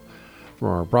McConnell, from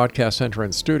our broadcast center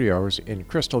and studios in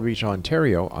Crystal Beach,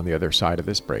 Ontario, on the other side of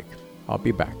this break. I'll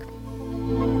be back.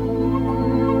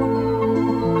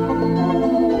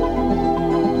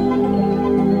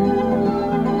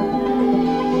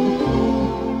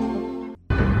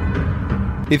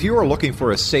 If you are looking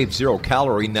for a safe,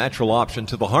 zero-calorie natural option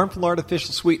to the harmful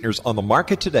artificial sweeteners on the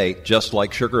market today, Just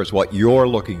Like Sugar is what you're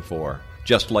looking for.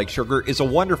 Just Like Sugar is a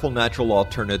wonderful natural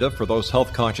alternative for those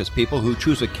health-conscious people who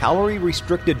choose a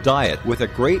calorie-restricted diet with a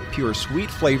great, pure,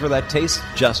 sweet flavor that tastes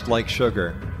just like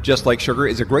sugar. Just Like Sugar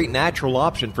is a great natural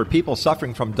option for people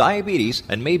suffering from diabetes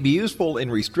and may be useful in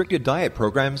restricted diet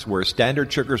programs where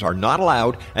standard sugars are not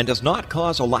allowed and does not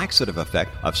cause a laxative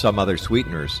effect of some other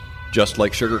sweeteners. Just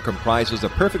Like Sugar comprises a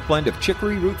perfect blend of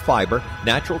chicory root fiber,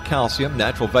 natural calcium,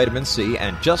 natural vitamin C,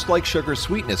 and Just Like Sugar's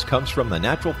sweetness comes from the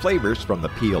natural flavors from the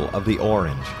peel of the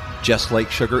orange. Just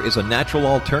Like Sugar is a natural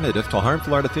alternative to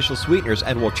harmful artificial sweeteners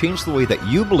and will change the way that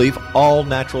you believe all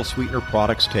natural sweetener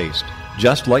products taste.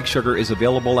 Just Like Sugar is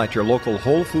available at your local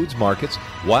Whole Foods markets,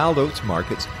 Wild Oats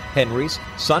markets, Henry's,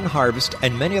 Sun Harvest,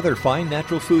 and many other fine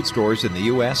natural food stores in the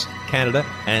U.S., Canada,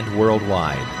 and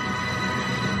worldwide.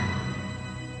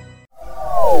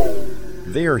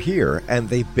 They are here, and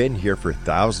they've been here for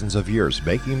thousands of years,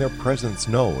 making their presence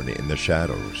known in the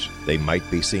shadows. They might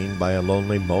be seen by a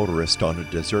lonely motorist on a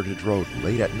deserted road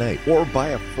late at night, or by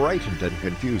a frightened and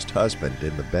confused husband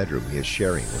in the bedroom he is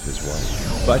sharing with his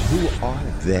wife. But who are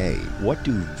they? What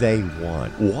do they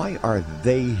want? Why are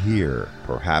they here?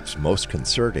 Perhaps most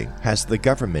concerning, has the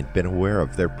government been aware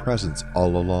of their presence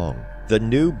all along? The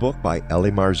new book by Ellie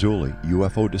Marzulli,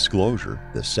 UFO Disclosure,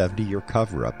 the 70-year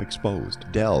cover-up exposed,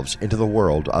 delves into the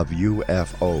world of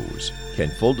UFOs. Can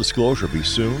full disclosure be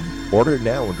soon? Order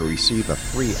now and receive a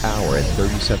free hour and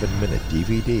 37-minute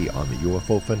DVD on the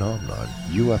UFO phenomenon.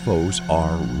 UFOs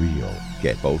are real.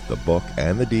 Get both the book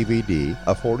and the DVD,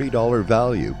 a $40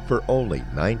 value, for only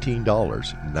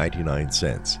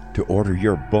 $19.99. To order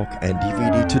your book and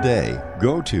DVD today,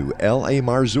 go to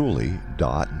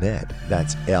lamarzulli.net.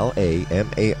 That's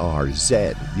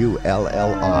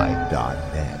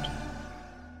LAMARZULLI.net.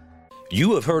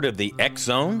 You have heard of the X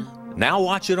Zone? Now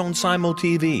watch it on Simul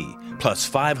TV, plus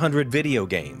 500 video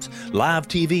games, live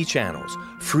TV channels,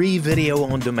 free video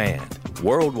on demand,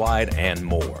 worldwide, and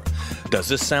more. Does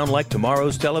this sound like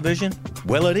tomorrow's television?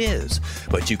 Well, it is,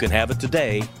 but you can have it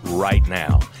today, right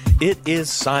now. It is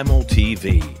Simul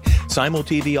TV. Simul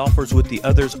TV offers what the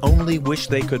others only wish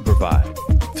they could provide.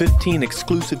 15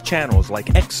 exclusive channels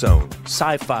like X Zone,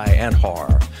 sci-fi, and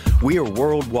horror. We are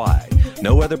worldwide.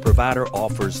 No other provider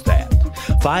offers that.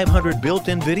 500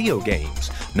 built-in video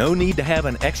games. No need to have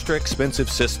an extra expensive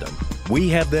system. We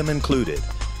have them included.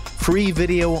 Free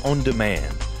video on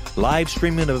demand. Live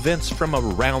streaming events from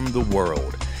around the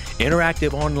world,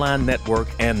 interactive online network,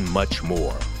 and much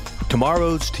more.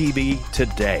 Tomorrow's TV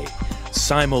today.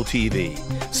 Simul TV.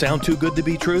 Sound too good to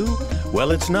be true?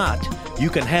 Well, it's not. You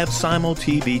can have Simul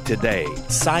TV today.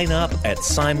 Sign up at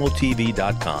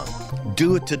simultv.com.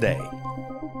 Do it today.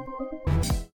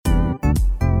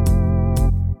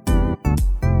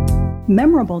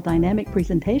 Memorable dynamic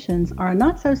presentations are a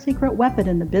not-so-secret weapon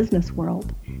in the business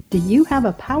world. Do you have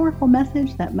a powerful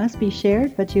message that must be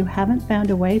shared, but you haven't found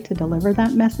a way to deliver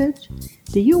that message?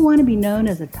 Do you want to be known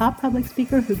as a top public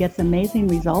speaker who gets amazing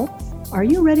results? Are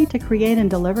you ready to create and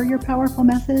deliver your powerful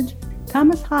message?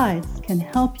 Thomas Hides can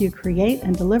help you create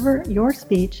and deliver your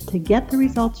speech to get the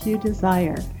results you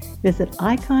desire. Visit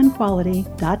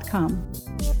iconquality.com.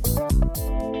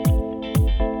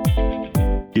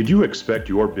 Did you expect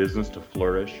your business to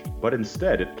flourish, but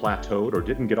instead it plateaued or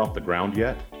didn't get off the ground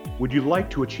yet? Would you like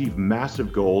to achieve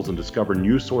massive goals and discover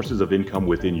new sources of income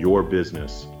within your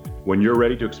business? When you're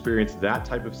ready to experience that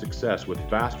type of success with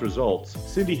fast results,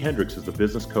 Cindy Hendricks is the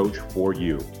business coach for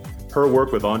you. Her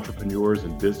work with entrepreneurs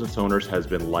and business owners has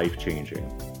been life-changing.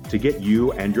 To get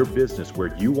you and your business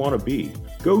where you want to be,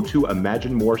 go to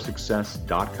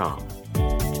imaginemoresuccess.com.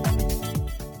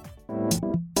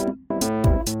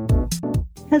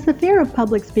 Has the fear of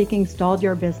public speaking stalled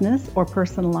your business or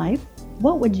personal life?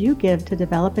 What would you give to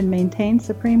develop and maintain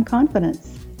supreme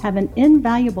confidence? Have an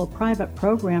invaluable private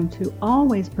program to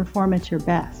always perform at your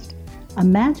best.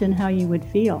 Imagine how you would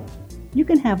feel. You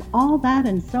can have all that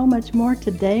and so much more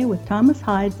today with Thomas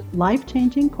Hyde's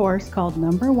life-changing course called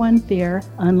Number One Fear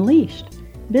Unleashed.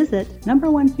 Visit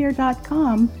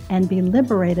numberonefear.com and be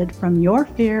liberated from your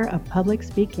fear of public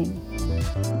speaking.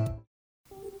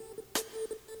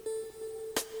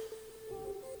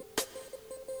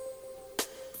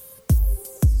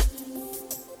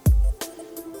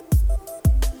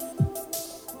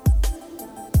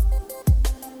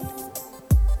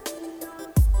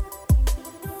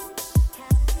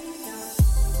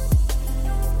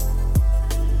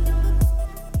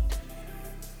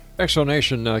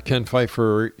 Exonation, Ken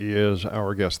Pfeifer is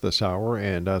our guest this hour,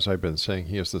 and as I've been saying,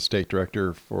 he is the state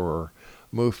director for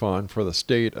MUFON for the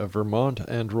state of Vermont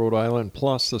and Rhode Island,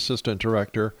 plus assistant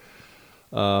director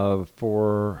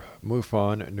for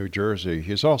MUFON New Jersey.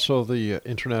 He's also the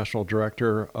international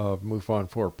director of MUFON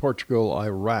for Portugal,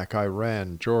 Iraq,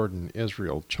 Iran, Jordan,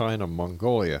 Israel, China,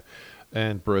 Mongolia,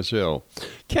 and Brazil.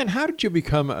 Ken, how did you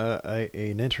become an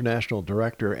international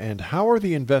director, and how are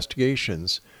the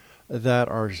investigations that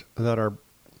are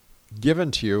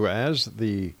given to you as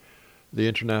the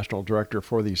international director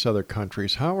for these other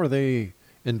countries? How are they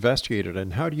investigated,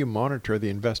 and how do you monitor the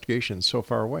investigations so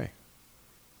far away?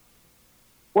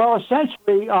 Well,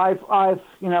 essentially, I've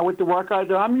with the work I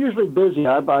do, I'm usually busy.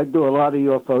 I do a lot of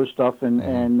UFO stuff,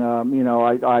 and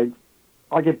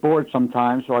I get bored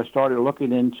sometimes, so I started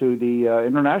looking into the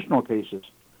international cases.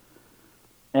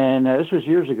 And this was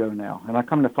years ago now, and I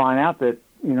come to find out that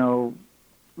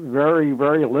very,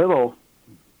 very little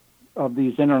of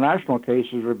these international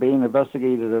cases are being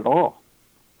investigated at all.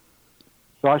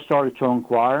 So I started to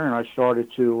inquire, and I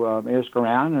started to ask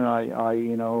around, and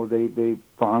they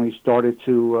finally started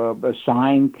to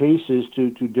assign cases to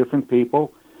different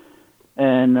people,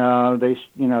 and they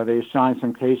assigned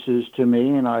some cases to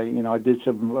me, and I did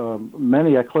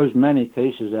I closed many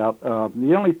cases out.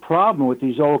 The only problem with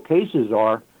these old cases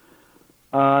are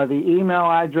the email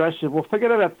addresses. Well,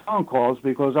 forget about phone calls,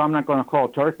 because I'm not going to call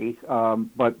Turkey.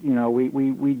 But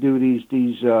we do these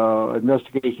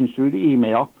investigations through the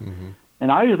email,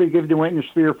 and I usually give the witness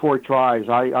 3 or 4 tries.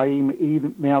 I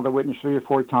email the witness 3 or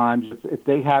 4 times. If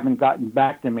they haven't gotten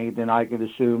back to me, then I can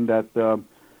assume that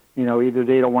either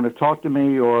they don't want to talk to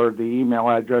me, or the email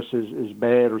address is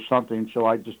bad or something. So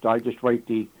I just write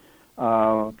the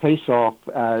case off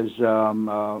as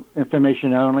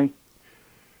information only.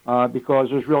 Because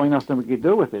there's really nothing we can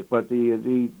do with it. But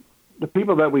the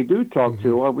people that we do talk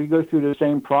to, we go through the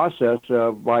same process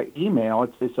by email.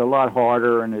 It's a lot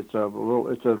harder, and it's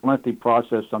a lengthy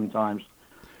process sometimes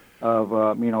of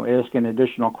asking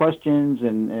additional questions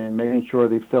and making sure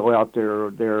they fill out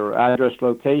their address,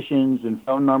 locations, and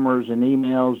phone numbers, and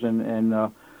emails, and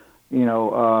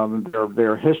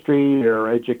their history, their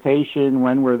education,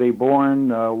 when were they born,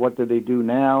 what do they do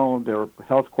now, their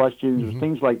health questions,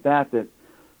 things like that.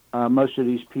 Most of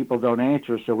these people don't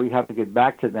answer, so we have to get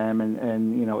back to them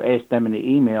and ask them in the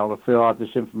email to fill out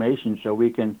this information, so we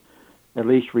can at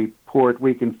least report.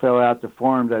 We can fill out the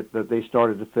form that they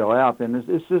started to fill out, and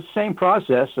it's the same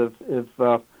process. We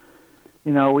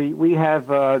have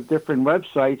different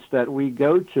websites that we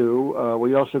go to.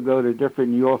 We also go to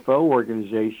different UFO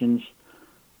organizations.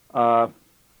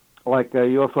 Like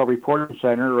UFO Reporting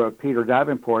Center, Peter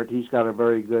Davenport, he's got a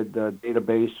very good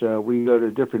database. We go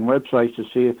to different websites to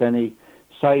see if any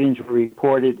sightings were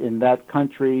reported in that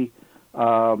country,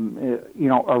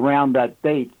 around that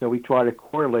date. So we try to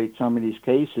correlate some of these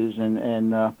cases,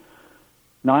 and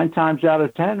 9 times out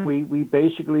of 10, we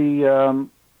basically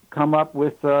come up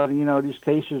with, these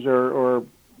cases are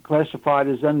classified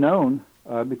as unknown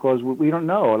because we don't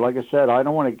know. Like I said, I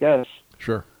don't want to guess.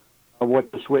 Sure.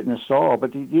 What this witness saw,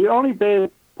 but the only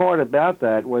bad part about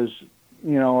that was, a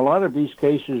lot of these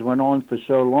cases went on for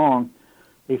so long.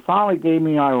 They finally gave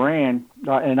me Iran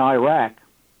and Iraq,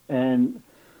 and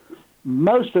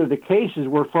most of the cases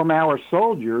were from our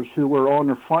soldiers who were on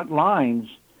the front lines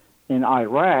in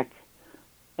Iraq,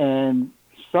 and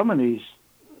some of these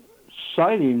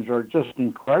sightings are just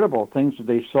incredible, things that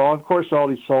they saw. Of course, all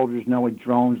these soldiers know what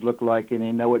drones look like, and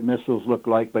they know what missiles look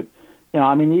like, but,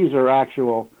 these are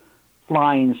actual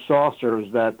flying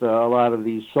saucers that a lot of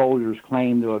these soldiers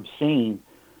claim to have seen.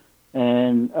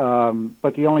 And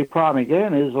but the only problem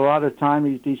again is a lot of time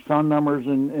these phone numbers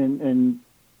and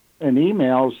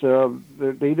emails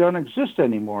they don't exist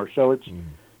anymore. So it's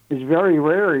very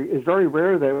rare. It's very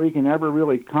rare that we can ever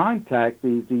really contact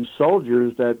these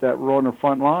soldiers that were on the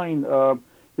front line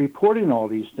reporting all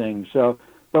these things. So,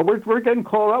 but we're getting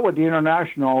called out with the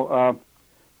international.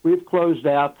 We've closed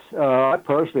out, I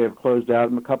personally have closed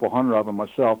out a couple hundred of them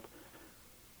myself.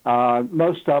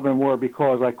 Most of them were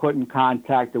because I couldn't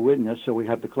contact the witness, so we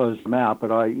had to close them out.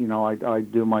 But I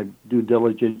do my due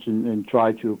diligence and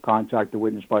try to contact the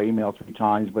witness by email 3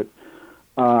 times. But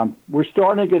we're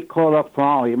starting to get caught up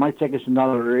finally. It might take us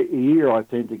another year, I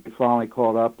think, to get finally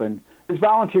caught up. And there's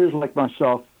volunteers like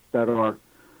myself that are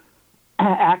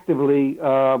actively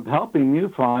helping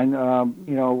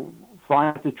MUFON,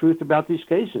 find out the truth about these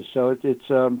cases. So it's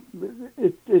fun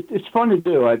to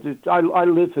do. I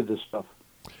live for this stuff.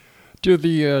 Do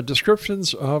the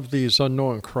descriptions of these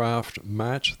unknown craft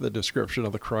match the description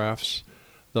of the crafts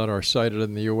that are cited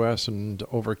in the U.S. and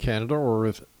over Canada,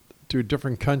 or do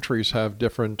different countries have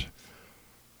different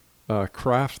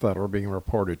craft that are being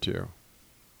reported to you?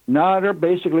 No, they're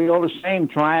basically all the same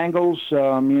triangles.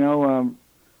 Well,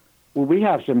 we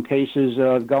have some cases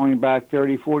going back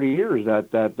 30, 40 years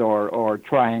that are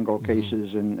triangle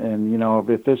cases, and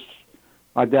if this,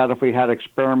 I doubt if we had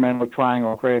experimental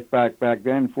triangle craft back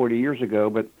then 40 years ago,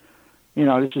 but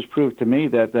this has proved to me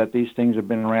that these things have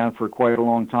been around for quite a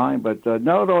long time. But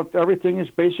no, everything is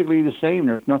basically the same.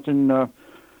 There's nothing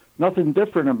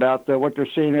different about what they're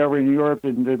seeing over in Europe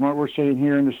and what we're seeing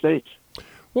here in the States.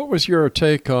 What was your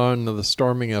take on the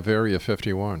storming of Area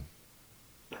 51?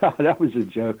 That was a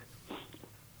joke.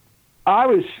 I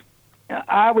was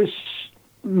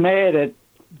mad at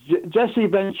Jesse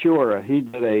Ventura. He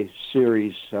did a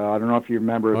series. I don't know if you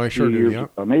remember. A few years ago,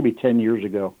 maybe 10 years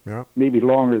ago. Yeah. Maybe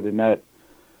longer than that.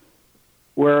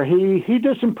 Where he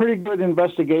did some pretty good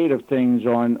investigative things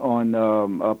on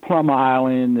Plum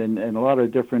Island and a lot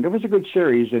of different. It was a good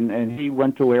series, and he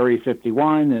went to Area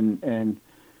 51 and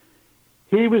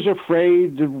he was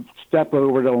afraid to step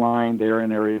over the line there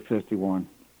in Area 51.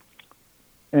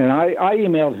 And I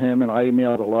emailed him, and I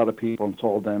emailed a lot of people and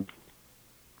told them,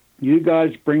 you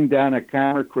guys bring down a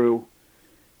camera crew,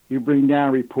 you bring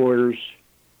down reporters,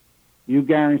 you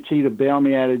guarantee to bail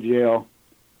me out of jail,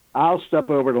 I'll step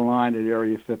over the line at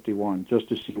Area 51 just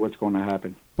to see what's going to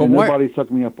happen. But and nobody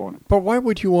took me up on it. But why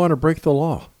would you want to break the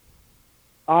law?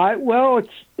 Well,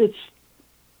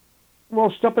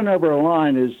 stepping over a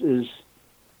line is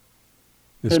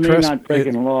not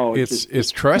breaking the law.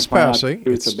 It's trespassing.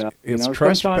 It's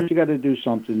sometimes you got to do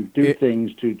something,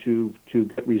 things to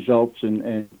get results,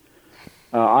 and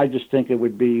I just think it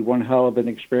would be one hell of an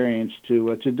experience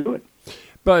to do it.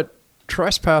 But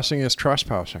trespassing is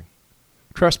trespassing.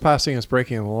 Trespassing is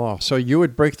breaking the law. So you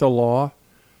would break the law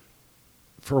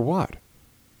for what?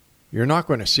 You're not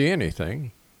going to see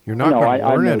anything. You're not going to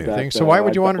learn anything. So why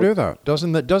would you want to do that?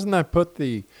 Doesn't that put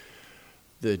the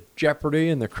jeopardy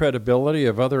and the credibility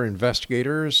of other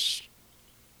investigators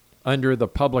under the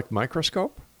public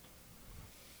microscope?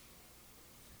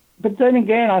 But then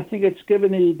again, I think it's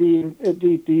given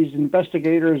these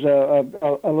investigators a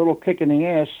little kick in the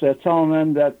ass, telling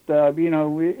them that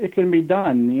it can be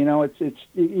done. You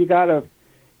got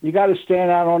to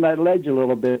stand out on that ledge a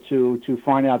little bit to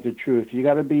find out the truth. You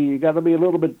got to be a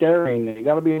little bit daring. You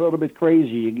got to be a little bit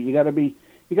crazy. You got to be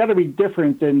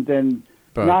different than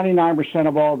 99%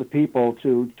 of all the people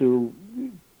to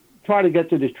try to get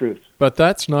to the truth. But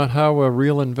that's not how a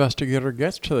real investigator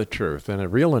gets to the truth. And a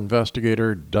real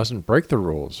investigator doesn't break the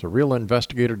rules. A real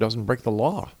investigator doesn't break the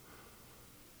law.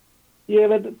 Yeah,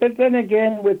 but then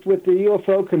again, with the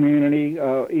UFO community,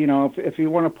 if you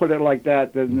want to put it like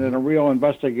that, then a real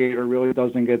investigator really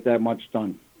doesn't get that much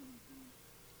done.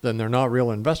 Then they're not real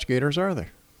investigators, are they?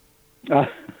 I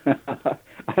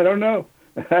don't know.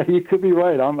 You could be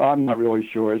right. I'm not really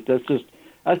sure. That's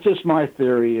just my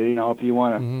theory. If you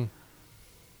want to,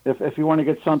 if you want to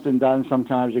get something done,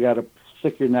 sometimes you got to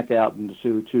stick your neck out and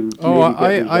to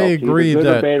I agree either good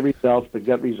that or bad results, but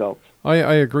get results. I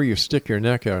agree you stick your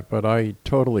neck out, but I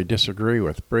totally disagree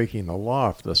with breaking the law.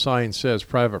 If the sign says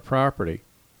private property,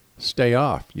 stay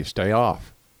off. You stay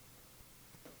off.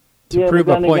 But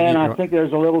then again, I think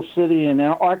there's a little city in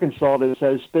Arkansas that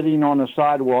says spitting on the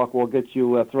sidewalk will get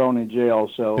you thrown in jail.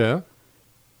 So,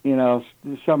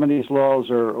 some of these laws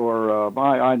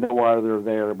I know why they're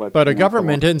there. But a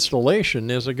government installation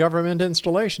is a government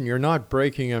installation. You're not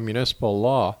breaking a municipal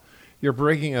law. You're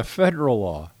breaking a federal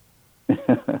law.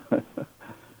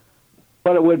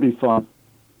 But it would be fun.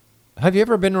 Have you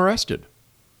ever been arrested?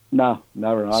 No,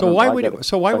 never. So why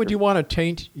would you want to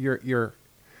taint your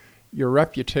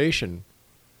reputation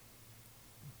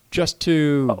just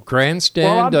to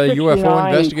grandstand a UFO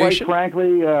investigation? Quite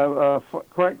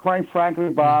frankly,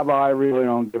 Bob, I really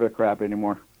don't give a crap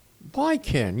anymore. Why,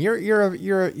 Ken? You're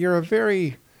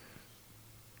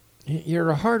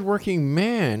a hardworking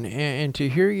man, and to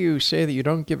hear you say that you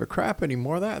don't give a crap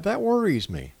anymore, that worries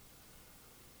me.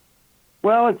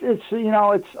 Well,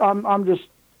 I'm just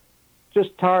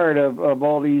just tired of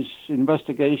all these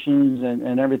investigations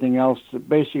and everything else,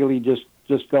 basically just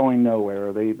going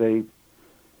nowhere. They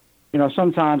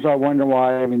sometimes I wonder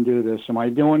why I even do this. Am I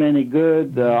doing any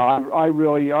good? I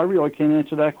really can't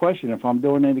answer that question. If I'm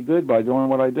doing any good by doing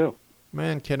what I do.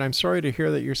 Man, Ken, I'm sorry to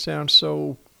hear that you sound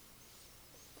so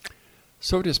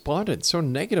despondent, so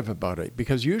negative about it.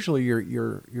 Because usually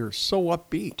you're so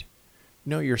upbeat.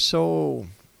 You're so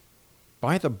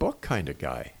by the book kind of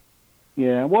guy.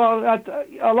 Yeah, well,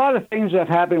 a lot of things that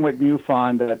happen with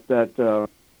MUFON that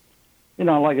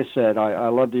like I said, I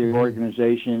love the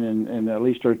organization, and at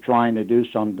least they're trying to do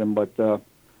something, but the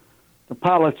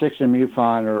politics in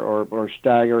MUFON are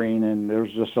staggering, and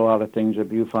there's just a lot of things that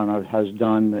MUFON has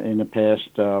done in the past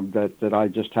that I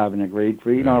just haven't agreed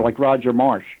for. Like Roger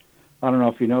Marsh. I don't know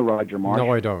if you know Roger Marsh.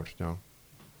 No, I don't, no.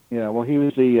 Yeah, well, he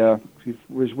was he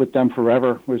was with them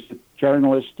forever, was a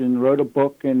journalist and wrote a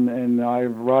book, and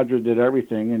Roger did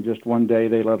everything, and just one day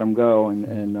they let him go,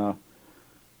 and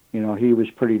he was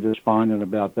pretty despondent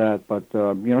about that. But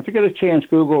if you get a chance,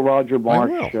 Google Roger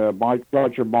Marsh,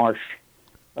 Roger Marsh,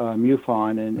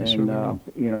 MUFON, and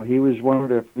he was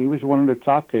one of the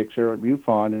top kicks there at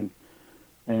MUFON, and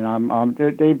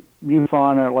they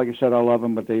MUFON, like I said, I love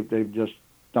them, but they've just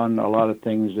done a lot of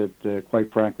things that,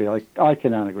 quite frankly, I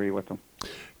cannot agree with them.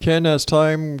 Ken, as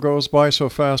time goes by so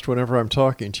fast, whenever I'm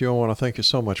talking to you, I want to thank you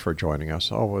so much for joining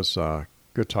us. Always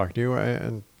good talking to you.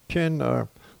 And Ken,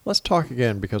 let's talk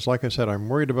again, because like I said, I'm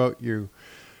worried about you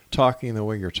talking the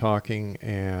way you're talking.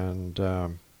 And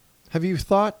have you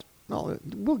thought? No,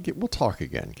 we'll talk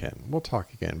again, Ken. We'll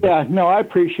talk again. Yeah, no, I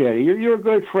appreciate it. You're a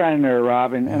good friend there,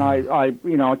 Rob, and I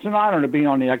it's an honor to be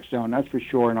on the X Zone, that's for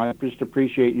sure. And I just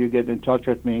appreciate you getting in touch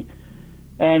with me.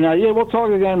 And we'll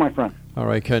talk again, my friend. All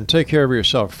right, Ken. Take care of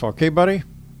yourself, okay, buddy?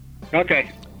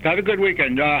 Okay. Have a good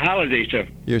weekend. Holidays, too.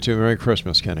 You too. Merry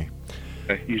Christmas, Kenny.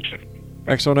 You too.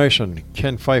 Exonation.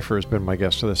 Ken Pfeifer has been my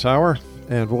guest for this hour,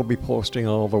 and we'll be posting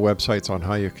all the websites on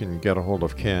how you can get a hold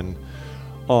of Ken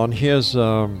on his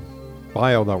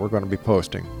bio that we're going to be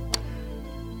posting.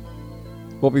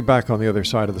 We'll be back on the other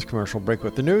side of this commercial break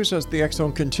with the news as the X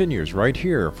Zone continues right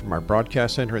here from our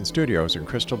broadcast center and studios in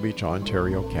Crystal Beach,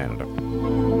 Ontario, Canada.